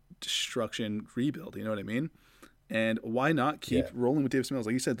 absolute destruction rebuild, you know what I mean? And why not keep rolling with Davis Mills?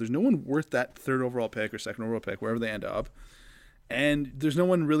 Like you said, there's no one worth that 3rd overall pick or 2nd overall pick, wherever they end up. And there's no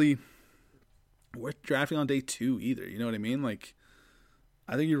one really worth drafting on day 2 either. You know what I mean? Like,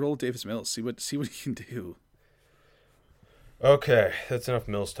 I think you roll with Davis Mills, see what he can do. Okay, that's enough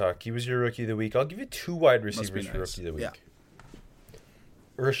Mills talk. He was your rookie of the week. I'll give you 2 wide receivers for rookie of the week. Yeah.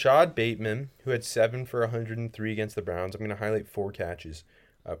 Rashad Bateman, who had 7 for 103 against the Browns. I'm going to highlight 4 catches,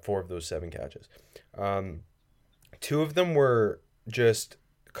 4 of those 7 catches. 2 of them were just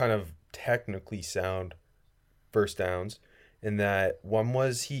kind of technically sound first downs, in that one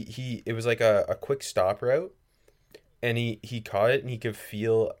was it was like a quick stop route, and he caught it, and he could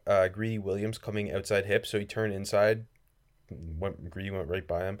feel Greedy Williams coming outside hip, so he turned inside. Greedy went right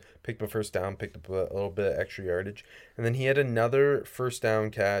by him, picked up a first down, picked up a little bit of extra yardage, and then he had another first down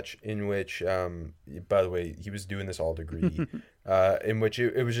catch in which, by the way, he was doing this all to Greedy, in which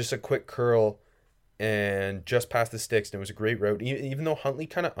it was just a quick curl and just past the sticks, and it was a great route. Even though Huntley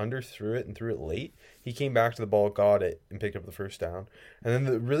kind of underthrew it and threw it late, he came back to the ball, got it, and picked up the first down. And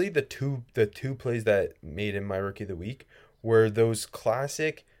then the two plays that made him my rookie of the week were those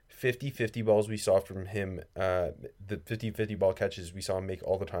classic 50-50 balls we saw from him, the 50-50 ball catches we saw him make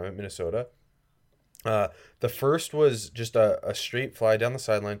all the time at Minnesota. The first was just a straight fly down the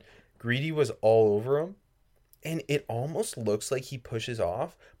sideline. Greedy was all over him, and it almost looks like he pushes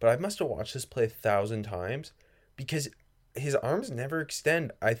off, but I must have watched this play 1,000 times because his arms never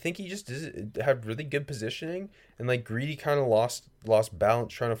extend. I think he just had really good positioning, and like Greedy kind of lost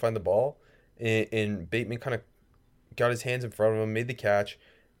balance trying to find the ball, and Bateman kind of got his hands in front of him, made the catch.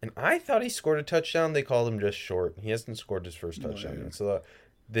 And I thought he scored a touchdown. They called him just short. He hasn't scored his first touchdown yet. So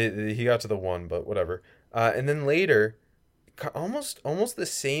he got to the 1, but whatever. And then later, almost the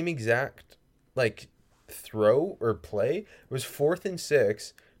same exact like throw or play. It was 4th and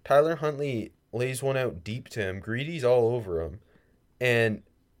 6. Tyler Huntley lays one out deep to him. Greedy's all over him, and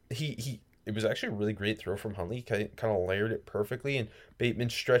it was actually a really great throw from Huntley. He kind of layered it perfectly, and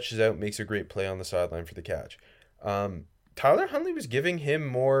Bateman stretches out, makes a great play on the sideline for the catch. Tyler Huntley was giving him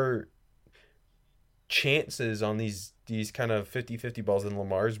more chances on these kind of 50-50 balls than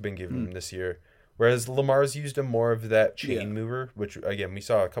Lamar's been giving him this year. Whereas Lamar's used him more of that chain mover, which, again, we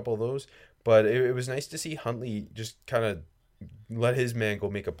saw a couple of those. But it was nice to see Huntley just kind of let his man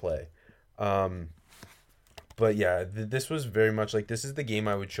go make a play. But, yeah, this was very much like this is the game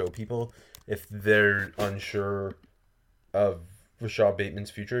I would show people if they're unsure of Rashad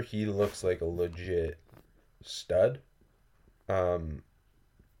Bateman's future. He looks like a legit stud. I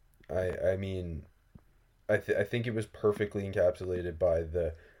mean, I think it was perfectly encapsulated by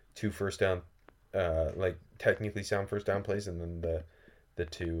the 2 first down, like technically sound first down plays, and then the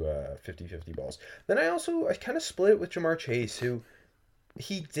 2 50-50 balls. Then I kind of split it with Jamar Chase, who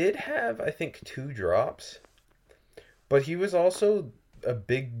he did have, I think, 2 drops, but he was also a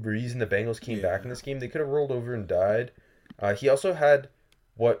big reason the Bengals came back in this game. They could have rolled over and died. He also had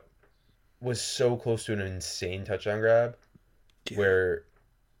what was so close to an insane touchdown grab, where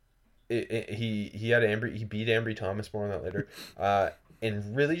he beat Ambry Thomas, more on that later,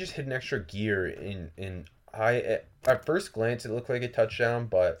 and really just hit an extra gear in at first glance it looked like a touchdown,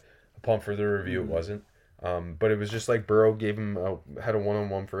 but upon further review it wasn't. But it was just like Burrow had a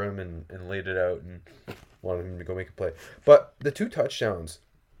one-on-one for him and laid it out and wanted him to go make a play. But the 2 touchdowns,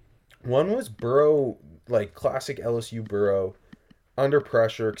 one was Burrow, like classic LSU Burrow, under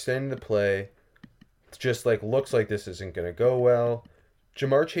pressure, extending the play, just like looks like this isn't gonna go well.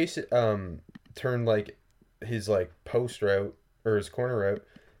 Jamar Chase turned like his like post route or his corner route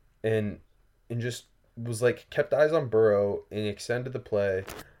and just was like kept eyes on Burrow and extended the play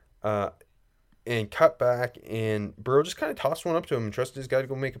and cut back, and Burrow just kind of tossed one up to him and trusted his guy to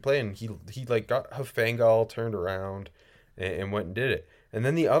go make a play, and he like got Hufanga all turned around and went and did it. And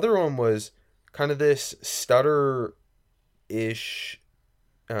then the other one was kind of this stutter ish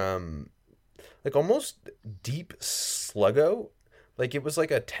like almost deep sluggo. Like it was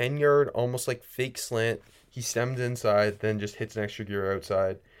like a 10-yard almost like fake slant. He stemmed inside, then just hits an extra gear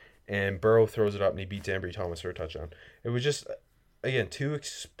outside, and Burrow throws it up and he beats Ambry Thomas for a touchdown. It was just, again,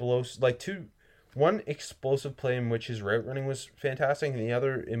 one explosive play in which his route running was fantastic, and the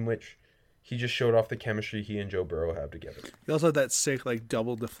other in which he just showed off the chemistry he and Joe Burrow have together. He also had that sick like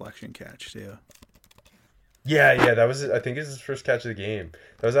double deflection catch too. Yeah, that was, I think, his first catch of the game.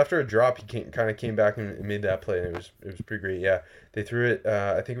 That was after a drop. He kind of came back and made that play, and it was pretty great. Yeah, they threw it.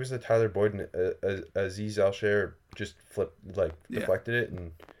 I think it was to Tyler Boyd, and Aziz Al-Shaair just deflected it,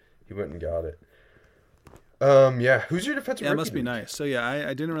 and he went and got it. Yeah. Who's your defensive? Yeah, it must be nice. So yeah,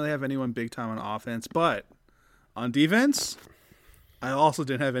 I didn't really have anyone big time on offense, but on defense, I also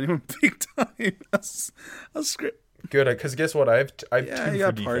didn't have anyone big time. Good, because guess what? I've yeah, two you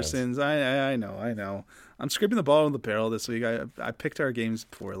got for Parsons. I know. I'm scraping the bottom of the barrel this week. I picked our games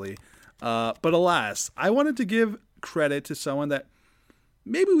poorly, but alas, I wanted to give credit to someone that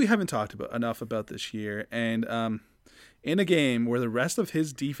maybe we haven't talked about enough about this year, and in a game where the rest of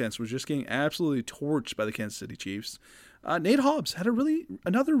his defense was just getting absolutely torched by the Kansas City Chiefs, Nate Hobbs had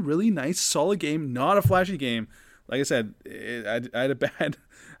another really nice, solid game. Not a flashy game. Like I said, I had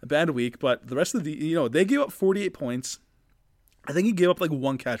a bad week, but the rest of they gave up 48 points. I think he gave up like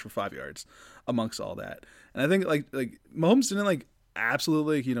one catch for 5 yards amongst all that. And I think like Mahomes didn't like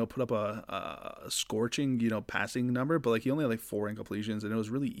absolutely, put up a scorching, passing number, but like he only had like 4 incompletions, and it was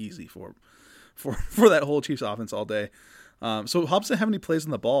really easy for that whole Chiefs offense all day. So Hobbs didn't have any plays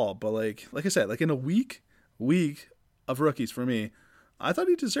on the ball, but like I said, like in a week of rookies for me, I thought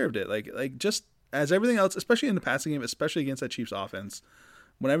he deserved it. Like just as everything else, especially in the passing game, especially against that Chiefs offense,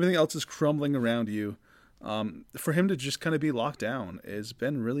 when everything else is crumbling around you, for him to just kind of be locked down has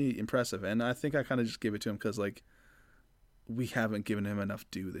been really impressive. And I think I kind of just gave it to him because like we haven't given him enough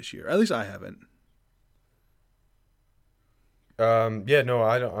due this year. At least I haven't. Yeah, no,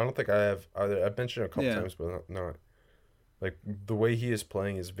 I don't think I have either. I've mentioned it a couple times, but not like the way he is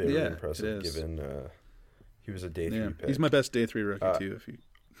playing is very impressive. Given he was a day 3 pick. He's my best day 3 rookie too. If you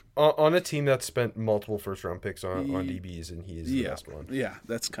on a team that spent multiple first round picks on DBs, and he is the best one. Yeah,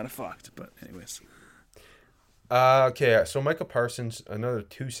 that's kind of fucked. But anyways. Okay, so Micah Parsons, another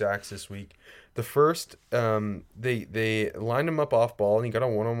 2 sacks this week. The first, they lined him up off ball, and he got a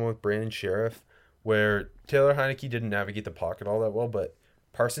one-on-one with Brandon Sheriff, where Taylor Heineke didn't navigate the pocket all that well, but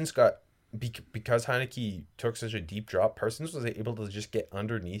Parsons because Heineke took such a deep drop, Parsons was able to just get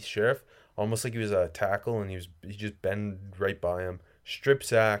underneath Sheriff, almost like he was a tackle, and he just bend right by him. Strip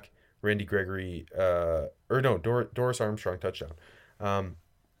sack, Randy Gregory, Doris Armstrong touchdown.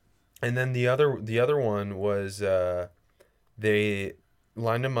 And then the other one was they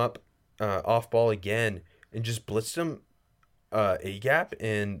lined him up off ball again and just blitzed him a gap,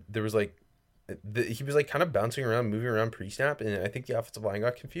 and there was like he was like kind of bouncing around, moving around pre-snap, and I think the offensive line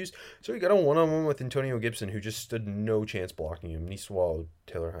got confused. So he got a one-on-one with Antonio Gibson, who just stood no chance blocking him, and he swallowed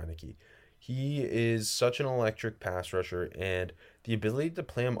Taylor Heineke. He is such an electric pass rusher, and the ability to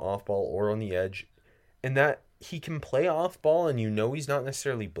play him off ball or on the edge, and that he can play off ball, and he's not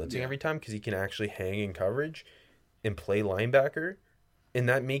necessarily blitzing every time because he can actually hang in coverage and play linebacker, and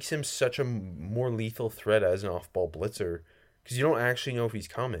that makes him such a more lethal threat as an off ball blitzer because you don't actually know if he's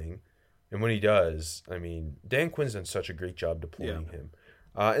coming, and when he does, I mean, Dan Quinn's done such a great job deploying him.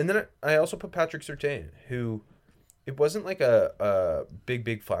 And then I also put Patrick Surtain, who it wasn't like a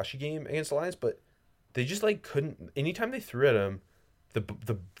big flashy game against the Lions, but they just like couldn't. Anytime they threw at him,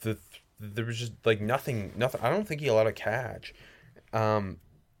 there was just like nothing. I don't think he allowed a catch, and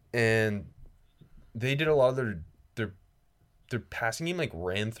they did a lot of their passing game like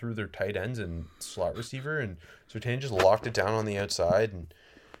ran through their tight ends and slot receiver, and Surtain just locked it down on the outside, and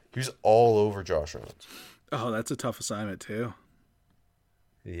he was all over Josh Reynolds. Oh, that's a tough assignment too.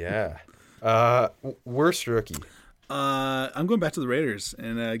 Yeah. Worst rookie. I'm going back to the Raiders,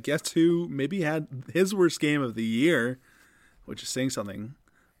 and guess who maybe had his worst game of the year, which is saying something.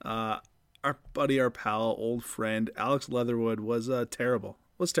 Our buddy, our pal, old friend, Alex Leatherwood was terrible.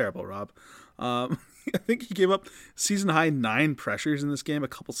 Was terrible, Rob. I think he gave up season-high 9 pressures in this game, a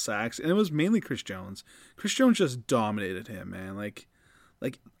couple sacks, and it was mainly Chris Jones. Chris Jones just dominated him, man. Like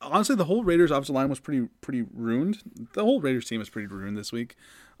Like, honestly, the whole Raiders offensive line was pretty ruined. The whole Raiders team was pretty ruined this week.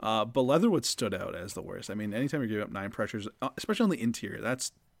 But Leatherwood stood out as the worst. I mean, anytime you give up 9 pressures, especially on the interior,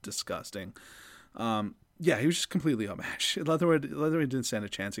 that's disgusting. Yeah, he was just completely outmatched. Leatherwood didn't stand a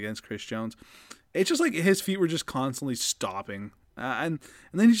chance against Chris Jones. It's just like his feet were just constantly stopping. And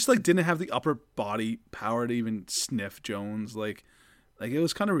then he just like didn't have the upper body power to even sniff Jones. Like it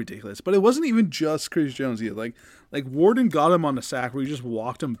was kind of ridiculous. But it wasn't even just Chris Jones either. Like Warden got him on the sack where he just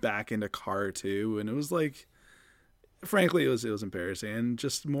walked him back into Carr too, and it was like, frankly, it was embarrassing, and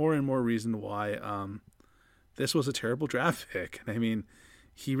just more and more reason why this was a terrible draft pick. I mean,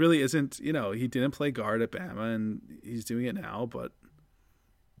 he really isn't. He didn't play guard at Bama, and he's doing it now, but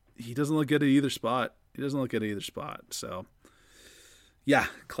he doesn't look good at either spot. So, yeah,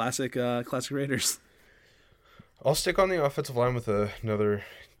 classic Raiders. I'll stick on the offensive line with another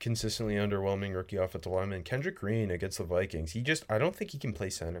consistently underwhelming rookie offensive lineman, Kendrick Green against the Vikings. I don't think he can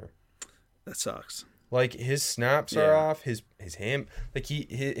play center. That sucks. Like, his snaps are off. His hand, like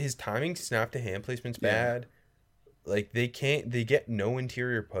his timing, snap to hand placement's bad. Like, they get no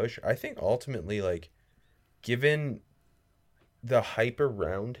interior push. I think ultimately, like, given the hype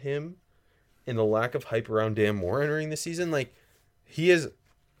around him and the lack of hype around Dan Moore entering the season, like, he is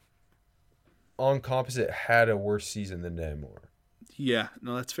on composite had a worse season than Dan Moore. Yeah,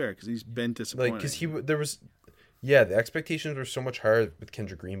 no, that's fair because he's been disappointing. Like, because the expectations were so much higher with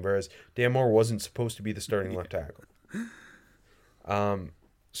Kendrick Green, whereas Dan Moore wasn't supposed to be the starting left tackle.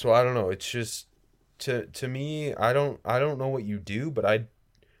 So I don't know. It's just to me, I don't know what you do, but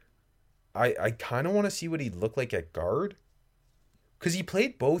I kind of want to see what he'd look like at guard, because he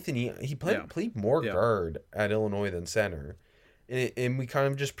played both, and he played more guard at Illinois than center. And we kind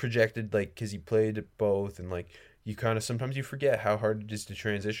of just projected, like, because he played both, and, like, you kind of sometimes you forget how hard it is to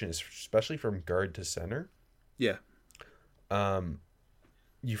transition, especially from guard to center. Yeah.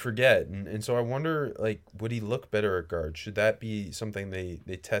 You forget, and so I wonder, like, would he look better at guard? Should that be something they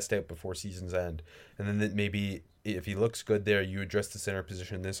test out before season's end, and then that maybe if he looks good there, you address the center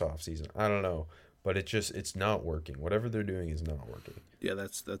position this offseason? I don't know, but it's not working. Whatever they're doing is not working. Yeah,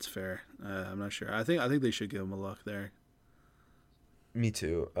 that's fair. I'm not sure. I think they should give him a look there. Me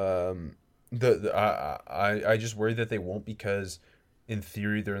too. I just worry that they won't, because in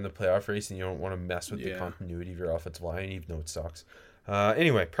theory they're in the playoff race and you don't want to mess with the continuity of your offensive line, even though it sucks.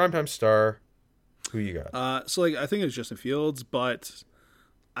 Anyway, primetime star, who you got? So, like, I think it's Justin Fields, but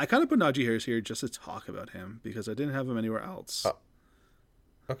I kind of put Najee Harris here just to talk about him because I didn't have him anywhere else.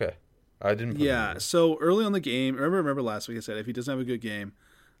 Okay. I didn't put him anywhere. So early on the game, remember last week I said if he doesn't have a good game,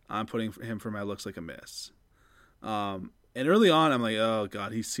 I'm putting him for my looks like a miss. And early on, I'm like, oh,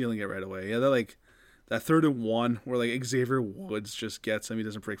 God, he's sealing it right away. Yeah, that 3rd and 1 where, like, Xavier Woods just gets him. He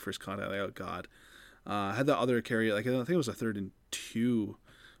doesn't break first contact. Like, oh, God. Had the other carry, like, I think it was a 3rd and 2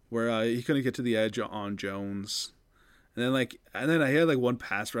 where he couldn't get to the edge on Jones. And then I had, like, one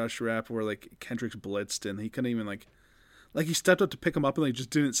pass rush rep where, like, Kendricks blitzed and he couldn't even, like, he stepped up to pick him up and, like,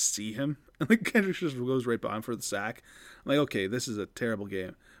 just didn't see him. And, like, Kendricks just goes right by him for the sack. I'm like, okay, this is a terrible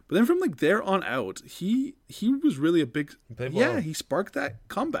game. But then from, like, there on out, he was really a big... he sparked that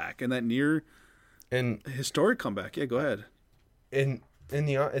comeback and that near and historic comeback. Yeah, go ahead. It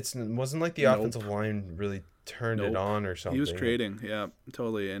wasn't like the offensive line really turned it on or something. He was creating, yeah,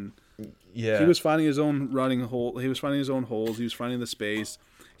 totally. And he was finding his own running hole. He was finding his own holes. He was finding the space.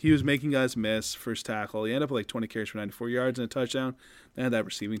 He was making guys miss first tackle. He ended up with, like, 20 carries for 94 yards and a touchdown. They had that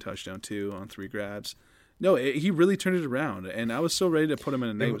receiving touchdown, too, on 3 grabs. No, he really turned it around, and I was so ready to put him in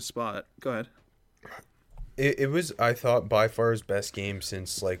a negative spot. Go ahead. It was, I thought, by far his best game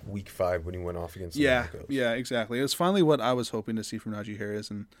since, like, week 5 when he went off against the Broncos. Yeah, exactly. It was finally what I was hoping to see from Najee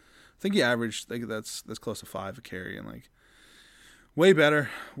Harris, and I think he averaged, like, that's close to 5 a carry, and, like, way better,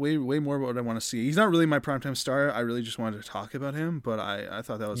 way more what I want to see. He's not really my primetime star. I really just wanted to talk about him, but I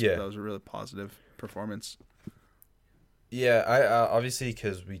thought that was a really positive performance. Yeah, I obviously,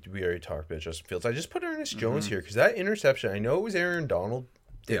 because we already talked about Justin Fields. I just put Ernest Jones here because that interception, I know it was Aaron Donald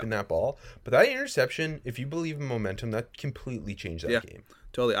tipping that ball, but that interception, if you believe in momentum, that completely changed that game.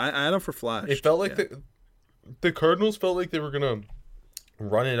 Totally. I had him for flash. It felt like the Cardinals felt like they were going to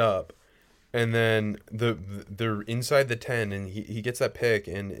run it up, and then they're inside the 10, and he gets that pick,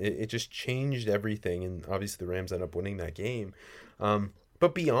 and it just changed everything, and obviously the Rams end up winning that game.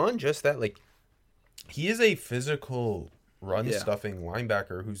 But beyond just that, like, he is a physical run-stuffing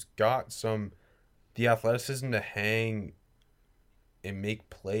linebacker who's got the athleticism to hang and make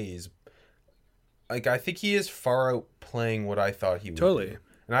plays. Like, I think he is far outplaying what I thought he would do.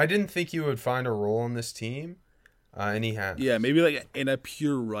 And I didn't think he would find a role on this team. And he has. Yeah, maybe like in a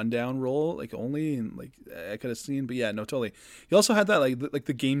pure rundown role, like only, and like I could have seen, but yeah, no, totally. He also had that like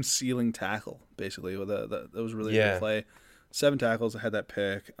the game sealing tackle, basically. With that was really a good play. 7 tackles, had that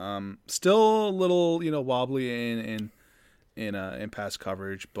pick. Still a little wobbly in pass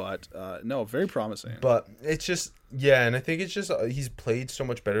coverage, but no, very promising. But it's just and I think it's just he's played so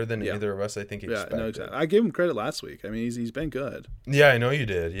much better than either of us. I think expected. No, exactly. I gave him credit last week. I mean, he's been good. Yeah, I know you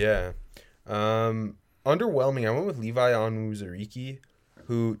did. Yeah. Underwhelming. I went with Levi Onwuzurike,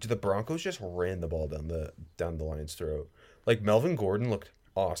 who the Broncos just ran the ball down the Lions' throat. Like Melvin Gordon looked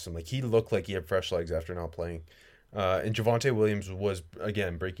awesome. Like he looked like he had fresh legs after not playing. And Javonte Williams was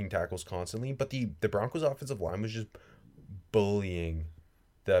again breaking tackles constantly, but the Broncos' offensive line was just bullying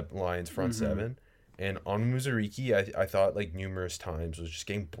the Lions front seven. And Onwuzurike, I thought like numerous times was just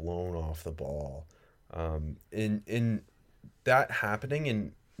getting blown off the ball. In that happening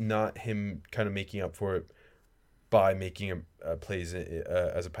and not him kind of making up for it by making plays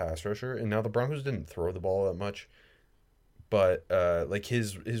as a pass rusher. And now the Broncos didn't throw the ball that much, but like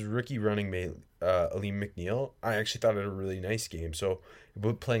his rookie running mate Aleem McNeil, I actually thought had a really nice game. So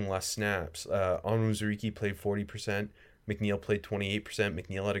playing less snaps, Onwuzurike played 40%, McNeil played 28%.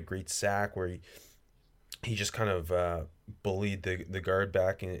 McNeil had a great sack where he just kind of bullied the guard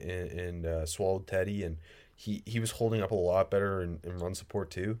back and swallowed Teddy, and he was holding up a lot better in run support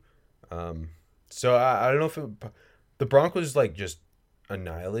too. So I don't know if the Broncos like just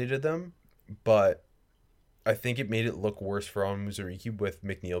annihilated them, but I think it made it look worse for Onwuzurike with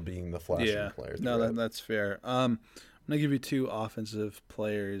McNeil being the flashing player. No, that's fair. I'm going to give you 2 offensive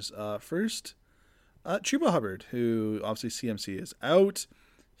players. First, Chuba Hubbard, who obviously CMC is out.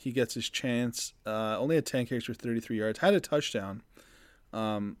 He gets his chance. Only had 10 carries for 33 yards. Had a touchdown.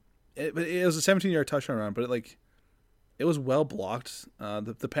 It was a 17-yard touchdown run, but it was well blocked.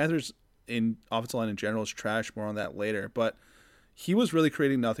 The Panthers in offensive line in general is trash. More on that later. But he was really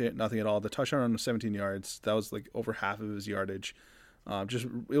creating nothing at all. The touchdown run was 17 yards. That was like over half of his yardage.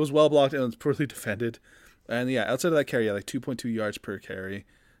 It was well blocked and it was poorly defended. And yeah, outside of that carry, like 2.2 yards per carry.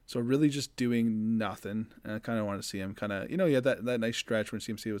 So really just doing nothing. And I kind of want to see him kind of, he had that nice stretch when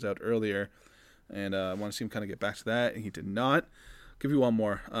CMC was out earlier. And I want to see him kind of get back to that. And he did not. Give you one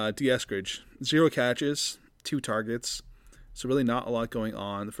more. D. Eskridge, 0 catches, 2 targets. So really not a lot going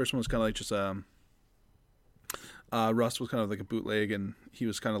on. The first one was kind of like just Russ was kind of like a bootleg, and he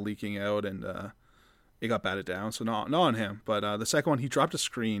was kind of leaking out, and it got batted down. So not on him. But the second one, he dropped a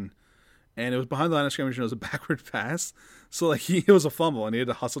screen, and it was behind the line of scrimmage, and it was a backward pass. So like it was a fumble, and he had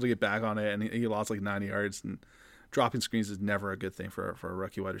to hustle to get back on it, and he lost like 90 yards. And dropping screens is never a good thing for a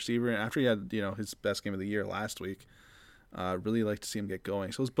rookie wide receiver. And after he had his best game of the year last week. Really like to see him get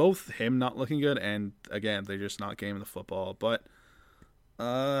going. So it's both him not looking good, and again, they're just not gaming the football. But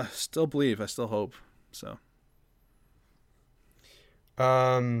still believe, I still hope. So.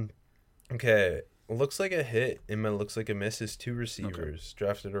 Okay. Looks like a hit, and my looks like a miss is 2 receivers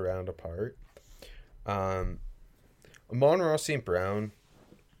drafted around apart. Amon-Ra St. Brown,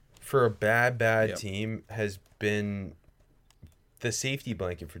 for a bad team, has been the safety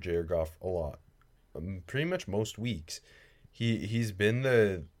blanket for Jared Goff a lot. Pretty much most weeks. He's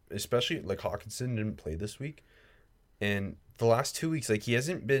been especially like Hawkinson didn't play this week, and the last 2 weeks, like he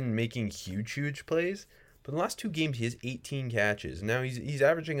hasn't been making huge plays, but in the last 2 games he has 18 catches. Now he's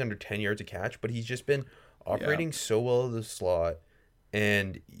averaging under 10 yards a catch, but he's just been operating so well in the slot,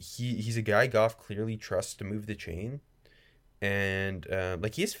 and he's a guy Goff clearly trusts to move the chain, and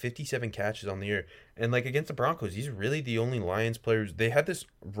like he has 57 catches on the year, and like against the Broncos, he's really the only Lions players. They had this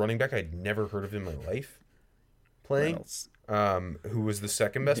running back I'd never heard of in my life playing, who was the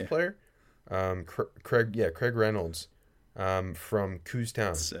second best player, Craig Reynolds, from Coos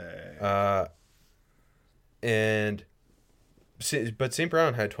Town, but St.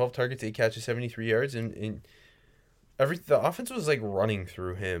 Brown had 12 targets, 8 catches, 73 yards, and the offense was like running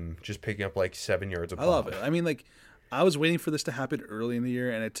through him, just picking up like 7 yards a pop. I love it. I mean, like I was waiting for this to happen early in the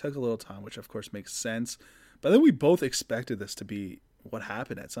year, and it took a little time, which of course makes sense. But then we both expected this to be what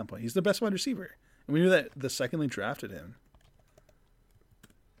happened at some point. He's the best wide receiver, and we knew that the second they drafted him.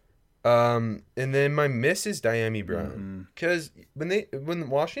 And then my miss is Dyami Brown, because when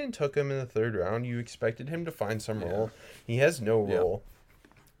Washington took him in the 3rd round, you expected him to find some role. He has no role,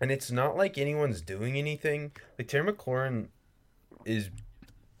 and it's not like anyone's doing anything. Like Terry McLaurin is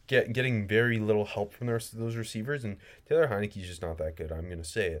getting very little help from the rest of those receivers, and Taylor Heineke's just not that good. I'm gonna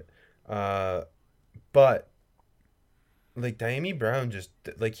say it, but like Dyami Brown just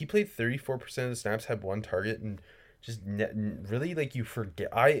like he played 34% of the snaps, had 1 target, and just really like you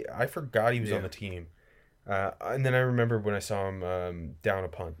forget. I forgot he was on the team, And then I remember when I saw him down a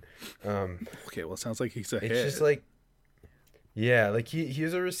punt. Okay, well, it sounds like he's a hit. It's just like, yeah, like he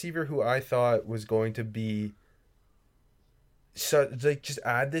was a receiver who I thought was going to be so like just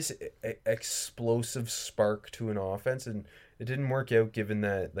add this explosive spark to an offense, and it didn't work out given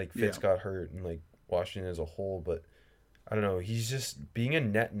that like Fitz got hurt and like Washington as a whole. But I don't know, he's just being a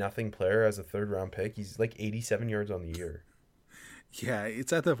net nothing player as a 3rd-round pick. He's like 87 yards on the year. Yeah,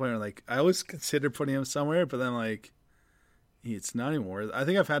 it's at that point where like I always considered putting him somewhere, but then like it's not anymore. I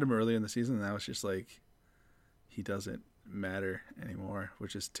think I've had him earlier in the season, and now it's just like he doesn't matter anymore,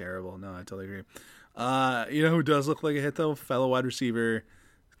 which is terrible. No, I totally agree. You know who does look like a hit though? Fellow wide receiver.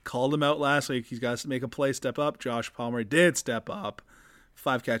 Called him out last week. He's got to make a play, step up. Josh Palmer did step up.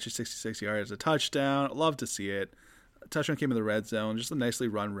 5 catches, 66 yards, a touchdown. Love to see it. A touchdown came in the red zone. Just a nicely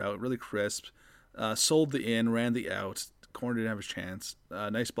run route, really crisp. Sold the in, ran the out. Corner didn't have his chance.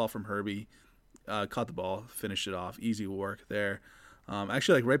 Nice ball from Herbie. Caught the ball, finished it off. Easy work there.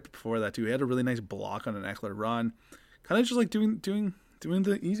 Actually, like right before that too, he had a really nice block on an Eckler run. Kind of just like doing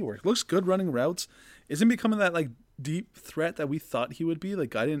the easy work. Looks good running routes. Isn't becoming that like deep threat that we thought he would be. Like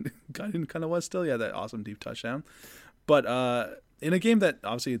Guyton kind of was still. Yeah, that awesome deep touchdown. But in a game that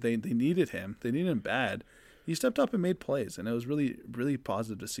obviously they needed him. They needed him bad. He stepped up and made plays, and it was really, really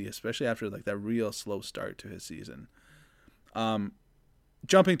positive to see, especially after like that real slow start to his season.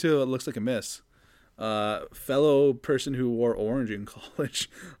 Jumping to it looks like a miss. Fellow person who wore orange in college.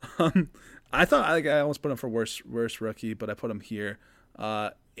 I thought I almost put him for worst rookie, but I put him here.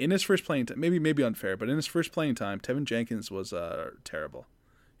 In his first playing time, maybe unfair, but in his first playing time, Tevin Jenkins was terrible.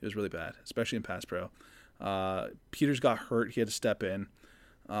 It was really bad, especially in pass pro. Peters got hurt; he had to step in.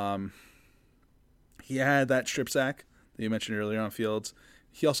 He had that strip sack that you mentioned earlier on Fields.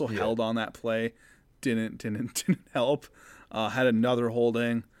 He also held on that play, didn't help. Had another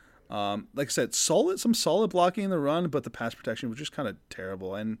holding. Like I said, some solid blocking in the run, but the pass protection was just kind of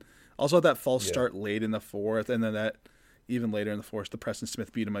terrible. And also that false start late in the 4th, and then that even later in the 4th, the Preston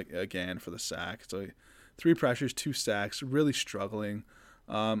Smith beat him again for the sack. So 3 pressures, 2 sacks, really struggling.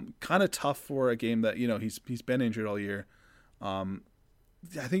 Kind of tough for a game that, you know, he's been injured all year. I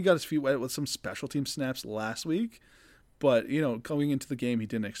think he got his feet wet with some special team snaps last week, but, you know, going into the game, he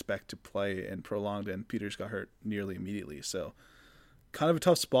didn't expect to play and prolonged, and Peters got hurt nearly immediately. So kind of a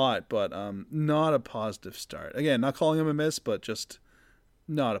tough spot, but not a positive start. Again, not calling him a miss, but just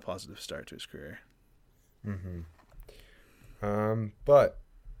not a positive start to his career. Mm-hmm. But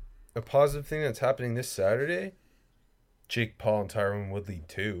a positive thing that's happening this Saturday, Jake Paul and Tyron Woodley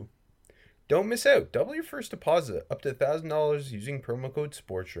too. Don't miss out. Double your first deposit up to $1,000 using promo code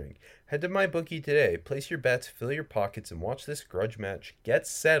SPORTSDRINK. Head to MyBookie today. Place your bets, fill your pockets, and watch this grudge match get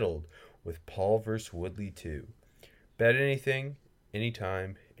settled with Paul versus Woodley 2. Bet anything,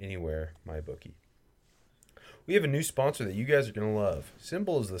 anytime, anywhere, MyBookie. We have a new sponsor that you guys are going to love.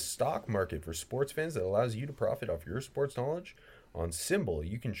 Symbol is the stock market for sports fans that allows you to profit off your sports knowledge. On Symbol,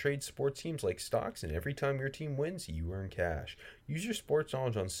 you can trade sports teams like stocks, and every time your team wins, you earn cash. Use your sports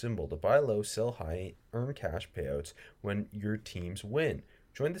knowledge on Symbol to buy low, sell high, earn cash payouts when your teams win.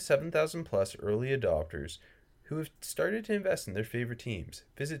 Join the 7,000 plus early adopters who have started to invest in their favorite teams.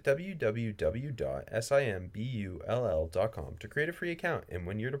 Visit www.simbull.com to create a free account, and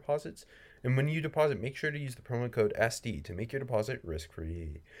when you deposit, make sure to use the promo code SD to make your deposit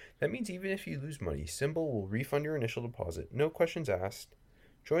risk-free. That means even if you lose money, Symbol will refund your initial deposit, no questions asked.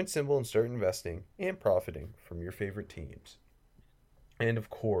 Join Symbol and start investing and profiting from your favorite teams. And of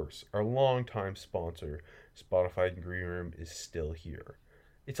course, our longtime sponsor, Spotify Green Room, is still here.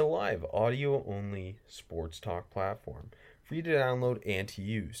 It's a live, audio-only sports talk platform, free to download and to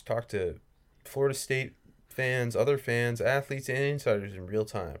use. Talk to Florida State fans, other fans, athletes, and insiders in real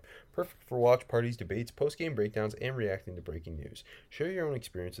time. Perfect for watch parties, debates, post-game breakdowns, and reacting to breaking news. Share your own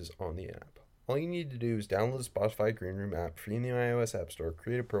experiences on the app. All you need to do is download the Spotify Green Room app free in the iOS App Store,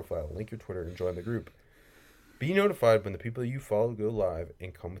 create a profile, link your Twitter, and join the group. Be notified when the people you follow go live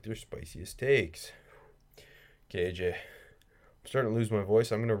and come with your spiciest takes. Okay, AJ. I'm starting to lose my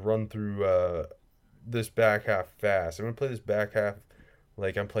voice. I'm going to run through this back half fast. I'm going to play this back half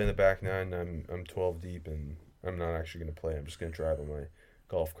like I'm playing the back nine. I'm 12 deep, and I'm not actually going to play. I'm just going to drive on my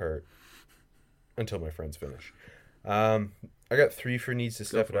golf cart until my friends finish. I got 3 for needs to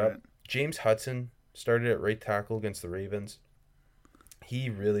step it up. James Hudson started at right tackle against the Ravens. He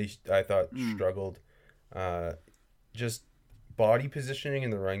really, I thought, struggled. Just body positioning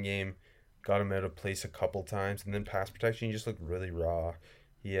in the run game got him out of place a couple times, and then pass protection, he just looked really raw.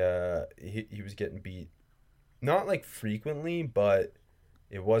 He was getting beat, not like frequently, but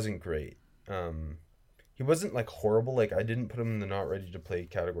it wasn't great. He wasn't like horrible. Like, I didn't put him in the not ready to play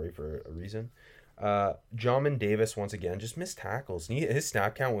category for a reason. Jamin Davis, once again, just missed tackles. His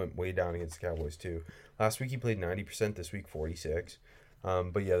snap count went way down against the Cowboys, too. Last week he played 90%, this week 46%.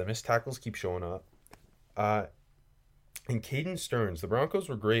 But yeah, the missed tackles keep showing up. And Caden Stearns, the Broncos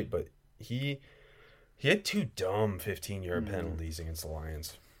were great, but he had 2 dumb 15-yard penalties against the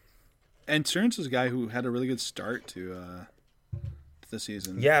Lions. And Stearns is a guy who had a really good start to the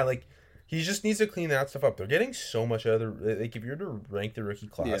season. Yeah, like, he just needs to clean that stuff up. They're getting so much other... Like, if you were to rank the rookie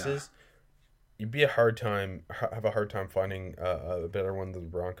classes, you'd be have a hard time finding a better one than the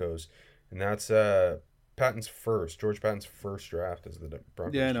Broncos. And that's George Patton's first draft as the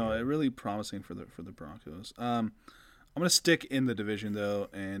Broncos. Yeah, no, really promising for the Broncos. I'm going to stick in the division, though,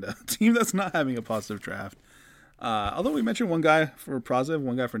 and a team that's not having a positive draft. Although we mentioned one guy for positive,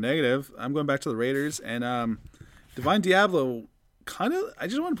 one guy for negative, I'm going back to the Raiders. And Divine Diablo, I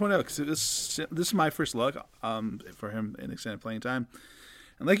just want to point out, because this is my first look for him in extended playing time.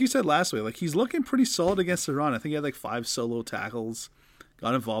 And like you said last week, like, he's looking pretty solid against the run. I think he had like 5 solo tackles,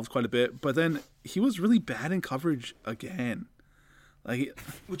 got involved quite a bit. But then he was really bad in coverage again.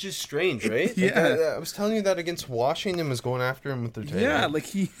 Which is strange, right? Yeah. I was telling you that against Washington was going after him with their tail. Yeah, like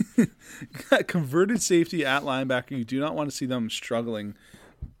he got converted safety at linebacker. You do not want to see them struggling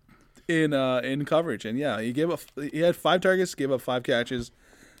in coverage. And yeah, he had 5 targets, gave up 5 catches.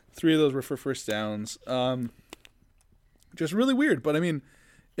 3 of those were for first downs. Just really weird. But I mean,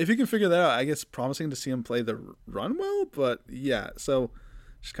 if you can figure that out, I guess promising to see him play the run well. But yeah, so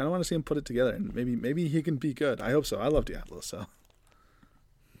just kind of want to see him put it together, and maybe he can be good. I hope so. I love Diablo, so.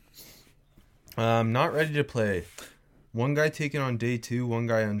 Not ready to play. One guy taken on day 2, one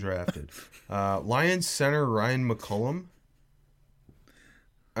guy undrafted. Lions center Ryan McCullum.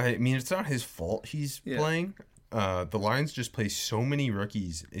 I mean, it's not his fault he's playing. The Lions just play so many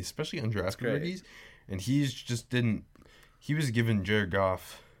rookies, especially undrafted rookies, and he was giving Jared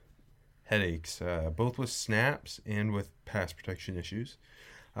Goff headaches, both with snaps and with pass protection issues.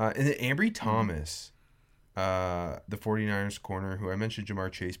 And then Ambry Thomas, the 49ers corner, who I mentioned Jamar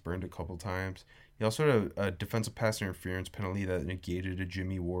Chase burned a couple times. He also had a defensive pass interference penalty that negated a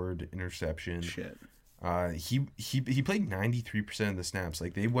Jimmy Ward interception. Shit. He played 93% of the snaps.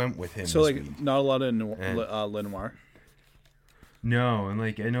 Like, they went with him. So, like, week. not a lot of Lenoir. No, and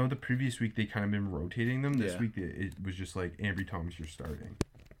like, I know the previous week they kind of been rotating them. This week it was just like, Ambry Thomas, you're starting.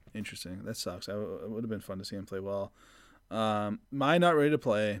 Interesting. That sucks. It would have been fun to see him play well. My not ready to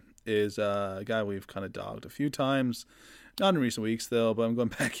play is a guy we've kind of dogged a few times, not in recent weeks though, but I'm going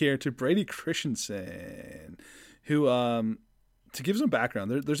back here to Brady Christensen, who, to give some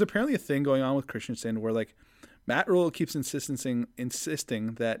background, there's apparently a thing going on with Christensen where, like, Matt Rule keeps insisting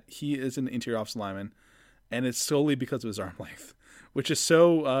that he is an interior offensive lineman, and it's solely because of his arm length, which is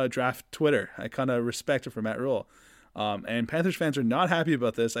so draft Twitter. I kind of respect it for Matt Rule. And Panthers fans are not happy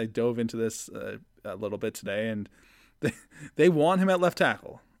about this. I dove into this a little bit today, and they want him at left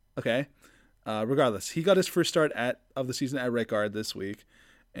tackle. Okay, regardless, he got his first start of the season at right guard this week,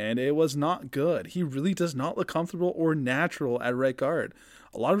 and it was not good. He really does not look comfortable or natural at right guard.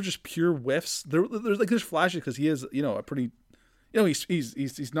 A lot of just pure whiffs. There's flashes because he is, a pretty,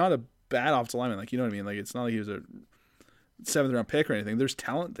 he's not a bad offensive lineman. Like, you know what I mean? Like, it's not like he was a 7th round pick or anything. There's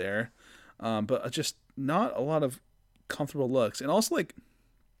talent there, but just not a lot of comfortable looks. And also, like,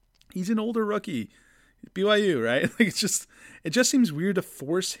 he's an older rookie, BYU, right? Like, it just seems weird to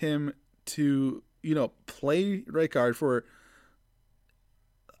force him to, play right guard for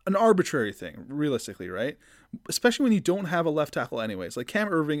an arbitrary thing, realistically, right? Especially when you don't have a left tackle anyways. Like, Cam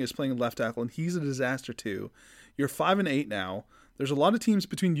Irving is playing left tackle, and he's a disaster too. You're 5-8 now. There's a lot of teams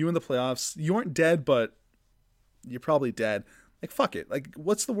between you and the playoffs. You aren't dead, but you're probably dead. Like, fuck it. Like,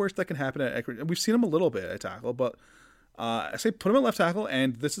 what's the worst that can happen at Eckerd? We've seen him a little bit at tackle, but I say put him at left tackle,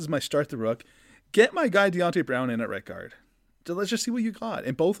 and this is my start the rook. Get my guy Deontay Brown in at right guard. So let's just see what you got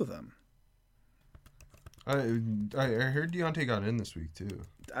in both of them. I heard Deontay got in this week too.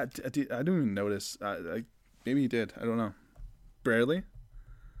 I didn't even notice. Maybe he did. I don't know. Barely.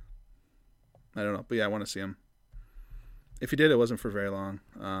 I don't know. But yeah, I want to see him. If he did, it wasn't for very long.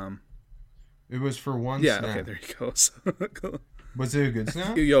 It was for one snap. snap. Okay, there he goes. Was it a good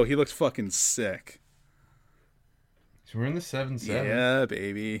snap? Yo, he looks fucking sick. So we're in the 7-7. Yeah,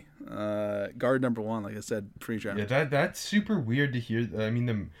 baby. Guard number 1, like I said, pre-draft. Yeah, that's super weird to hear. I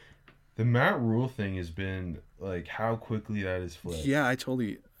mean, the Matt Rule thing has been, like, how quickly that has flipped. Yeah, I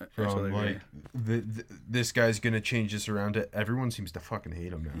totally like, this guy's going to change this around to everyone seems to fucking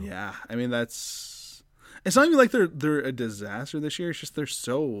hate him now. Yeah, I mean, it's not even like they're a disaster this year. It's just they're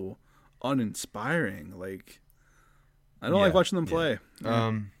so uninspiring. Like, I don't like watching them play.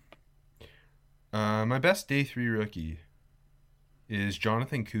 My best day 3 rookie is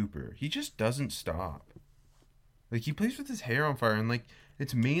Jonathan Cooper. He just doesn't stop. Like, he plays with his hair on fire, and like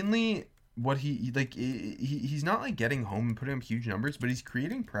it's mainly what he's not like getting home and putting up huge numbers, but he's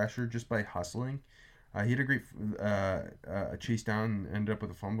creating pressure just by hustling. He had a great chase down, ended up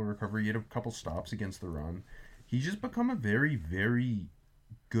with a fumble recovery. He had a couple stops against the run. He's just become a very, very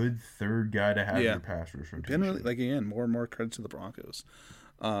good third guy to have in your pass rush rotation. Generally, like, again, more and more credit to the Broncos.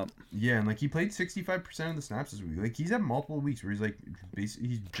 Yeah, and like he played 65% of the snaps this week. Like, he's had multiple weeks where he's like, basically,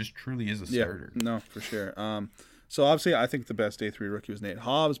 he just truly is a starter. No, for sure. So obviously, I think the best day 3 rookie was Nate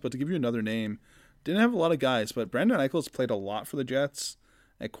Hobbs. But to give you another name, didn't have a lot of guys, but Brandon Eichels played a lot for the Jets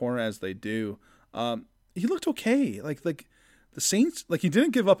at corner, as they do. He looked okay. Like the Saints, like, he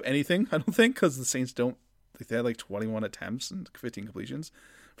didn't give up anything, I don't think, because the Saints don't. Like, they had like 21 attempts and 15 completions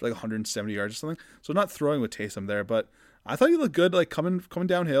for like 170 yards or something. So not throwing with Taysom there, but I thought he looked good. Like, coming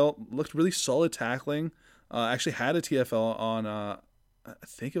downhill, looked really solid tackling. Actually had a TFL on I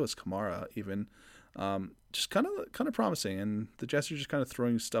think it was Kamara even. Just kind of promising, and the Jets are just kind of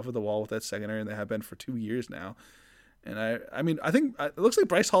throwing stuff at the wall with that secondary, and they have been for 2 years now. And I mean, I think it looks like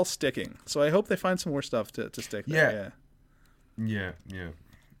Bryce Hall's sticking, so I hope they find some more stuff to stick there. Yeah.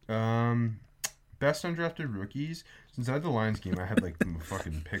 Best undrafted rookies. Since I had the Lions game, I had like a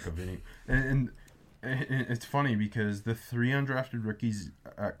fucking pick of any, and it's funny because the 3 undrafted rookies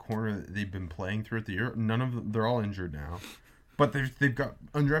at corner that they've been playing throughout the year, none of them, they're all injured now, but they've got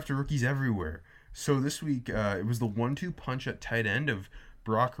undrafted rookies everywhere. So this week, it was the 1-2 punch at tight end of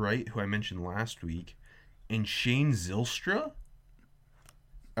Brock Wright, who I mentioned last week, and Shane Zylstra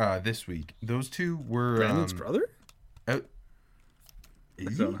this week. Those two were... Brandon's brother?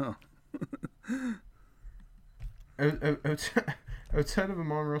 Is I don't know. Outside of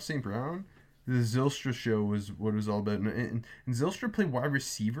Amon-Ra St. Brown, the Zylstra show was what it was all about. And Zylstra played wide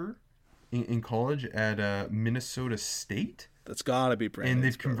receiver in college at Minnesota State. That's got to be Brandon's And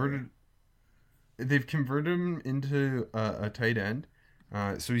they've converted him into a tight end.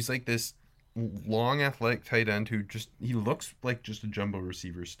 So he's like this long, athletic tight end who he looks like just a jumbo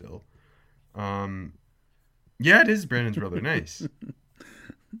receiver still. Yeah, it is Brandon's brother. Nice.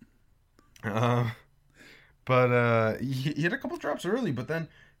 But he had a couple drops early, but then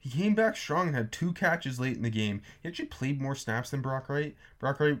he came back strong and had 2 catches late in the game. He actually played more snaps than Brock Wright.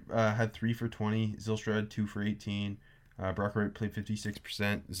 Brock Wright had 3 for 20. Zylstra had 2 for 18. Brock Wright played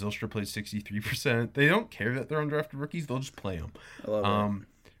 56%. Zylstra played 63%. They don't care that they're undrafted rookies. They'll just play them. I love it.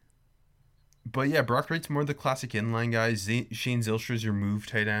 But yeah, Brock Wright's more the classic inline guy. Shane Zylstra's your move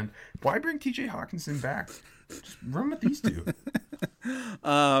tight end. Why bring TJ Hawkinson back? Just run with these two.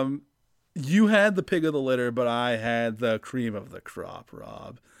 You had the pig of the litter, but I had the cream of the crop,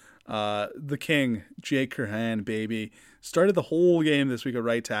 Rob. The king, Jake Curhan, baby, started the whole game this week at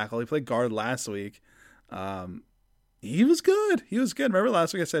right tackle. He played guard last week. He was good. Remember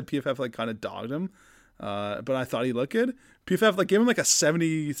last week I said PFF like kind of dogged him, but I thought he looked good. PFF like gave him like a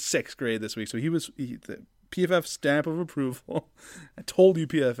 76 grade this week, so the PFF stamp of approval. I told you,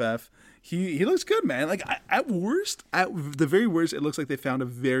 PFF. He looks good, man. Like, at the very worst, it looks like they found a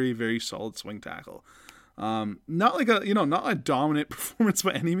very, very solid swing tackle. Not like not a dominant performance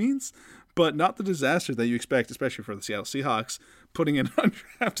by any means, but not the disaster that you expect, especially for the Seattle Seahawks, putting an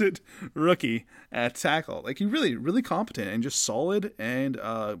undrafted rookie at tackle. Like, he really, really competent and just solid and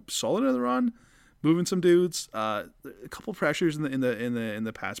solid in the run, moving some dudes. A couple pressures in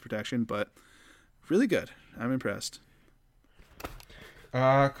the pass protection, but really good. I'm impressed.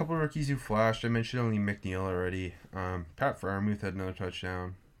 A couple of rookies who flashed. I mentioned only McNeil already. Pat Freiermuth had another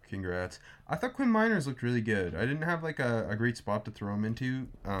touchdown. Congrats. I thought Quinn Miners looked really good. I didn't have like a great spot to throw him into,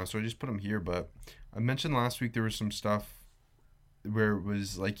 so I just put him here. But I mentioned last week there was some stuff where it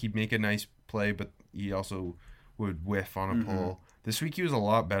was like he'd make a nice play, but he also would whiff on a pull. This week he was a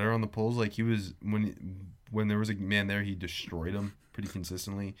lot better on the pulls. Like, he was when there was a man there, he destroyed him pretty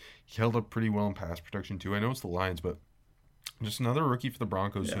consistently. He held up pretty well in pass protection too. I know it's the Lions, but just another rookie for the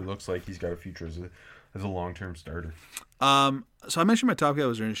Broncos who looks like he's got a future as a long-term starter. So I mentioned my top guy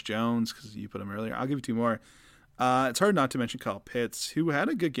was Ernest Jones because you put him earlier. I'll give you 2 more. It's hard not to mention Kyle Pitts, who had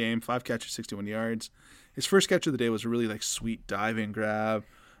a good game, 5 catches, 61 yards. His first catch of the day was a really like sweet diving grab.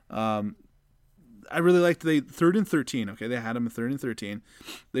 I really liked the 3rd and 13. Okay, they had him in 3rd and 13.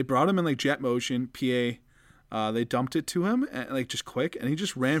 They brought him in like jet motion, PA. They dumped it to him and like just quick, and he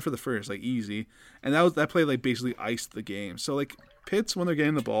just ran for the first, like easy. And that play like basically iced the game. So like Pitts, when they're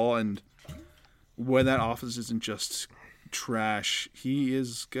getting the ball and when that offense isn't just trash, he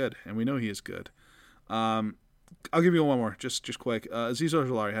is good, and we know he is good. I'll give you one more, just quick. Azeez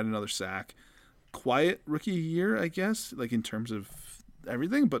Ojulari had another sack. Quiet rookie year, I guess, like in terms of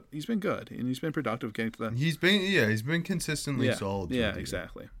everything, but he's been good and he's been productive getting to that. He's been consistently solid. Yeah,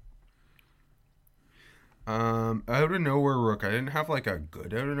 exactly. Out of nowhere rook. I didn't have like a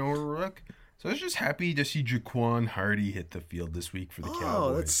good out of nowhere rook, so I was just happy to see Jaquan Hardy hit the field this week for the Cowboys.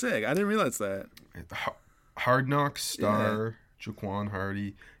 Oh, that's sick! I didn't realize that. Hard Knocks star Jaquan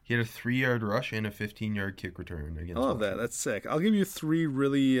Hardy. He had a 3-yard rush and a 15-yard kick return against. I love that. That's sick. I'll give you 3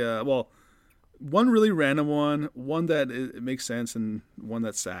 really one really random one that it makes sense, and one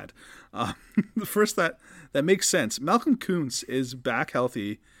that's sad. The first that makes sense. Malcolm Kuntz is back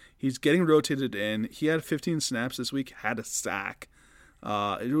healthy. He's getting rotated in. He had 15 snaps this week, had a sack.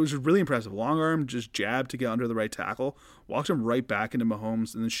 It was really impressive. Long arm, just jabbed to get under the right tackle, walked him right back into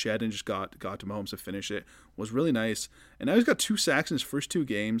Mahomes, and then shed and just got to Mahomes to finish it. Was really nice. And now he's got 2 sacks in his first 2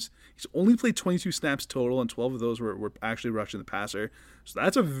 games. He's only played 22 snaps total, and 12 of those were actually rushing the passer. So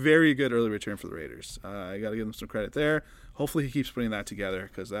that's a very good early return for the Raiders. I got to give them some credit there. Hopefully he keeps putting that together,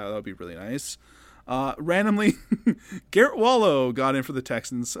 because that would be really nice. Randomly, Garrett Wallow got in for the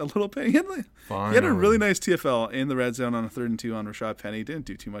Texans a little bit. He had a really nice TFL in the red zone on a 3rd and 2 on Rashad Penny. Didn't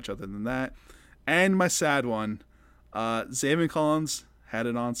do too much other than that. And my sad one, Zaven Collins had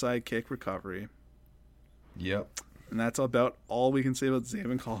an onside kick recovery. Yep. And that's about all we can say about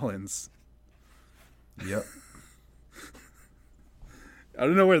Zaven Collins. Yep. I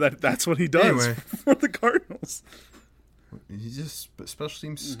don't know where that's what he does for the Cardinals. He's just a special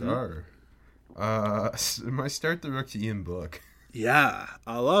team star. My start the rookie Ian Book. Yeah,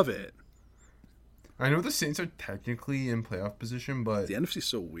 I love it. I know the Saints are technically in playoff position, but the NFC's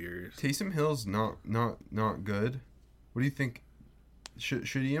so weird. Taysom Hill's not good. What do you think?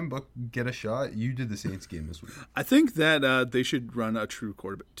 Should Ian Book get a shot? You did the Saints game this week. I think that they should run a true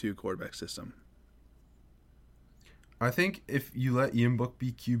 2-quarterback system. I think if you let Ian Book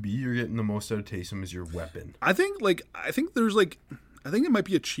be QB, you're getting the most out of Taysom as your weapon. I think it might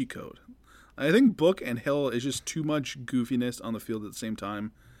be a cheat code. I think Book and Hill is just too much goofiness on the field at the same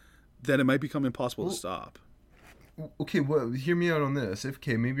time that it might become impossible to stop. Okay, well, hear me out on this.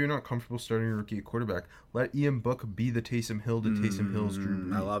 Maybe you're not comfortable starting a rookie at quarterback. Let Ian Book be the Taysom Hill to Taysom Hill's Drew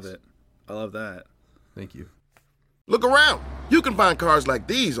Brees. I love it. I love that. Thank you. Look around. You can find cars like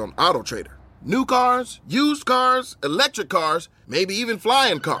these on AutoTrader. New cars, used cars, electric cars, maybe even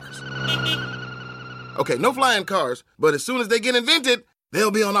flying cars. Okay, no flying cars, but as soon as they get invented,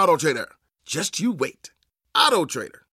 they'll be on AutoTrader. Just you wait. AutoTrader.